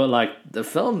 But like the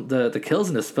film, the kills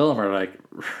in this film are like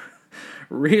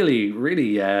really,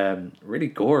 really, really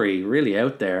gory, really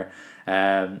out there.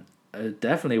 It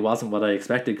definitely wasn't what I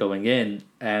expected going in,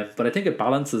 but I think it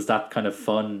balances that kind of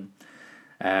fun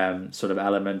sort of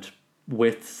element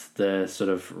with the sort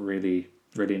of really,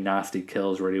 really nasty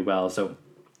kills really well. So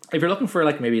if you're looking for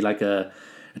like maybe like a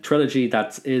trilogy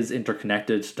that is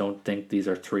interconnected, don't think these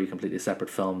are three completely separate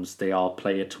films. They all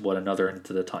play into one another,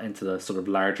 into the sort of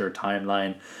larger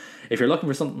timeline. If you're looking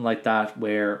for something like that,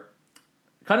 where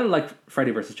kind of like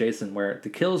Freddy vs. Jason, where the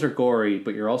kills are gory,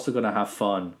 but you're also going to have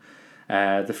fun,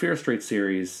 the Fear Street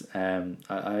series,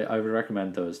 I would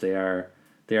recommend those. They're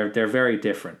very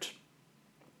different.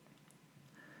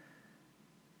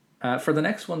 For the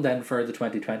next one, then, for the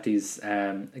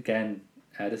 2020s, again,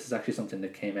 this is actually something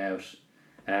that came out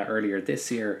earlier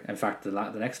this year. In fact, the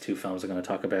next two films I'm going to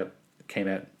talk about came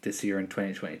out this year in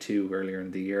 2022, earlier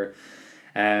in the year.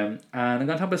 And I'm going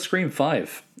to talk about Scream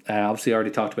 5. Obviously, I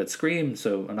already talked about Scream,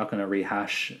 so I'm not going to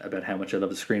rehash about how much I love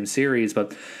the Scream series.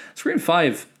 But Scream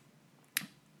 5,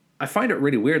 I find it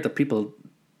really weird that people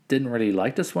didn't really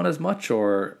like this one as much,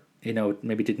 or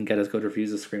maybe didn't get as good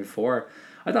reviews as Scream 4.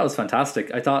 I thought it was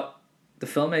fantastic. I thought the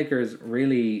filmmakers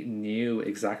really knew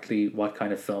exactly what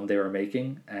kind of film they were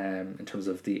making, in terms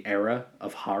of the era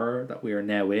of horror that we are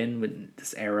now in, with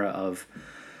this era of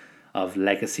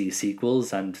legacy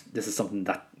sequels. And this is something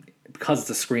that, because it's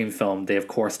a Scream film, they of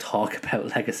course talk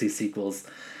about legacy sequels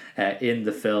in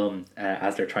the film,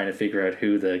 as they're trying to figure out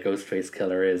who the Ghostface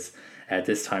killer is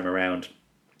this time around.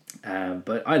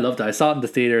 But I loved it. I saw it in the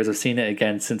theaters. I've seen it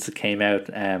again since it came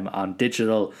out on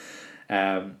digital.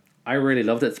 I really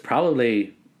loved it. It's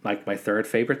probably like my third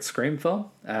favorite Scream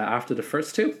film after the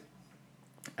first two.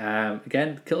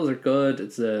 Again, kills are good.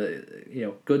 It's a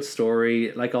good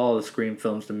story. Like all the Scream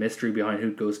films, the mystery behind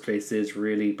who Ghostface is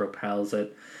really propels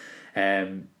it.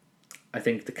 I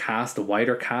think the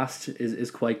wider cast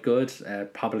is quite good.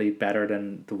 Probably better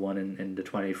than the one in the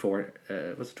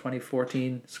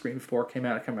 2014 Scream 4 came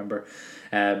out. I can't remember.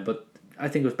 But I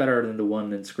think it was better than the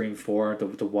one in Scream 4.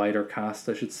 The wider cast,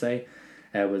 I should say,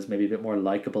 was maybe a bit more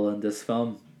likable in this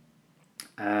film.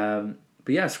 But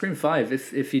yeah, Scream 5,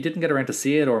 if you didn't get around to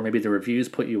see it, or maybe the reviews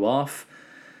put you off,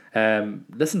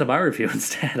 listen to my review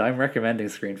instead. I'm recommending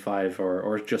Scream 5,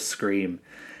 or just Scream,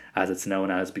 as it's known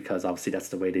as, because obviously that's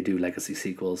the way they do legacy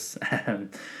sequels.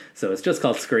 So it's just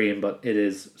called Scream, but it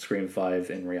is Scream 5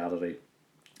 in reality,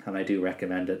 and I do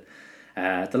recommend it.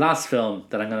 The last film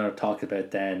that I'm going to talk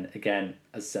about then, again,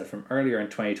 as I said, from earlier in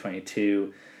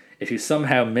 2022, if you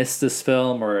somehow missed this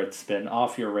film, or it's been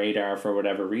off your radar for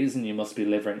whatever reason, you must be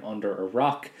living under a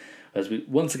rock, as we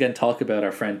once again talk about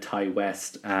our friend Ty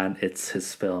West, and it's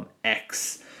his film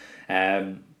X.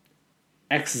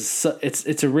 X is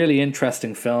it's a really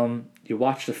interesting film. You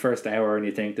watch the first hour and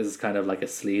you think this is kind of like a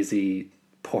sleazy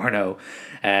porno,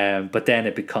 but then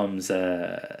it becomes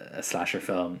a slasher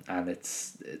film, and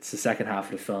it's the second half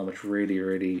of the film which really,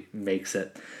 really makes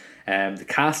it. The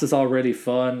cast is all really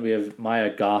fun. We have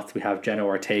Maya Goth, we have Jenna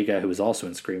Ortega, who is also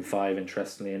in Scream 5,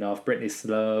 interestingly enough, Brittany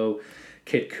Snow,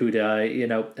 Kit Kudai.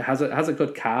 It has a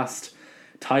good cast.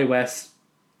 Ty West,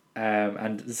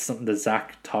 and this is something that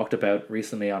Zach talked about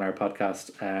recently on our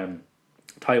podcast.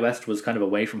 Ty West was kind of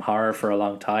away from horror for a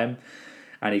long time,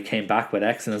 and he came back with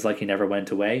X, and it's like he never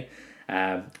went away.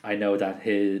 I know that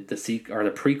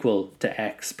the prequel to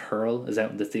X, Pearl, is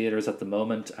out in the theaters at the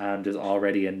moment, and there's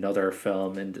already another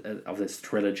film of this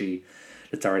trilogy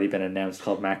that's already been announced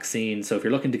called Maxine. So if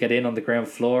you're looking to get in on the ground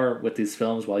floor with these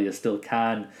films while you still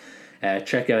can,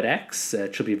 check out X.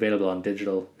 It should be available on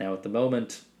digital now at the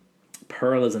moment.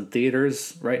 Pearl is in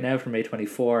theaters right now from May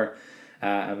 24,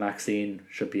 and Maxine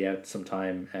should be out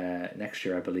sometime next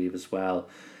year, I believe, as well.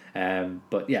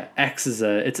 But yeah, X is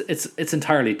it's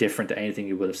entirely different to anything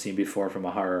you would have seen before from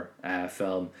a horror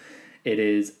film. It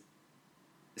is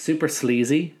super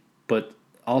sleazy, but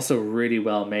also really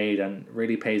well made, and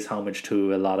really pays homage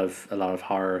to a lot of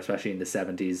horror, especially in the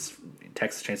 70s.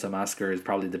 Texas Chainsaw Massacre is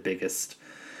probably the biggest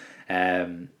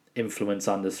influence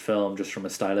on this film, just from a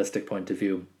stylistic point of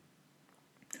view.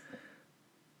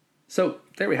 So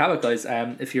there we have it, guys.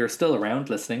 If you're still around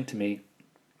listening to me,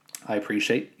 I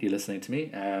appreciate you listening to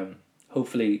me.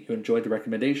 Hopefully you enjoyed the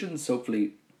recommendations.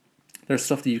 Hopefully there's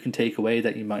stuff that you can take away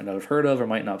that you might not have heard of or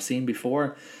might not have seen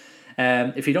before.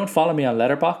 If you don't follow me on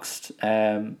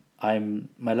Letterboxd,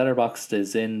 my Letterboxd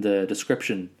is in the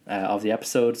description of the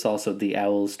episode. It's also the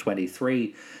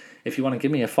Owls23. If you want to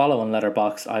give me a follow on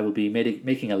Letterboxd, I will be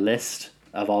making a list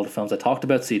of all the films I talked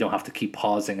about, so you don't have to keep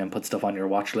pausing and put stuff on your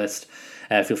watch list.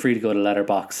 Feel free to go to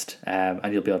Letterboxd,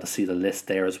 and you'll be able to see the list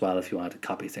there as well if you want to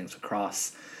copy things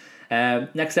across.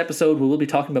 Next episode, we will be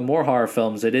talking about more horror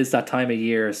films. It is that time of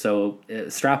year, so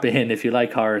strap in. If you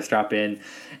like horror, strap in.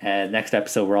 Next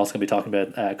episode, we're also going to be talking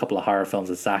about a couple of horror films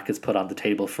that Zach has put on the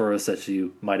table for us, as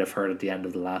you might have heard at the end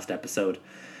of the last episode.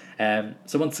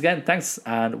 So once again, thanks,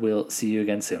 and we'll see you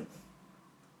again soon.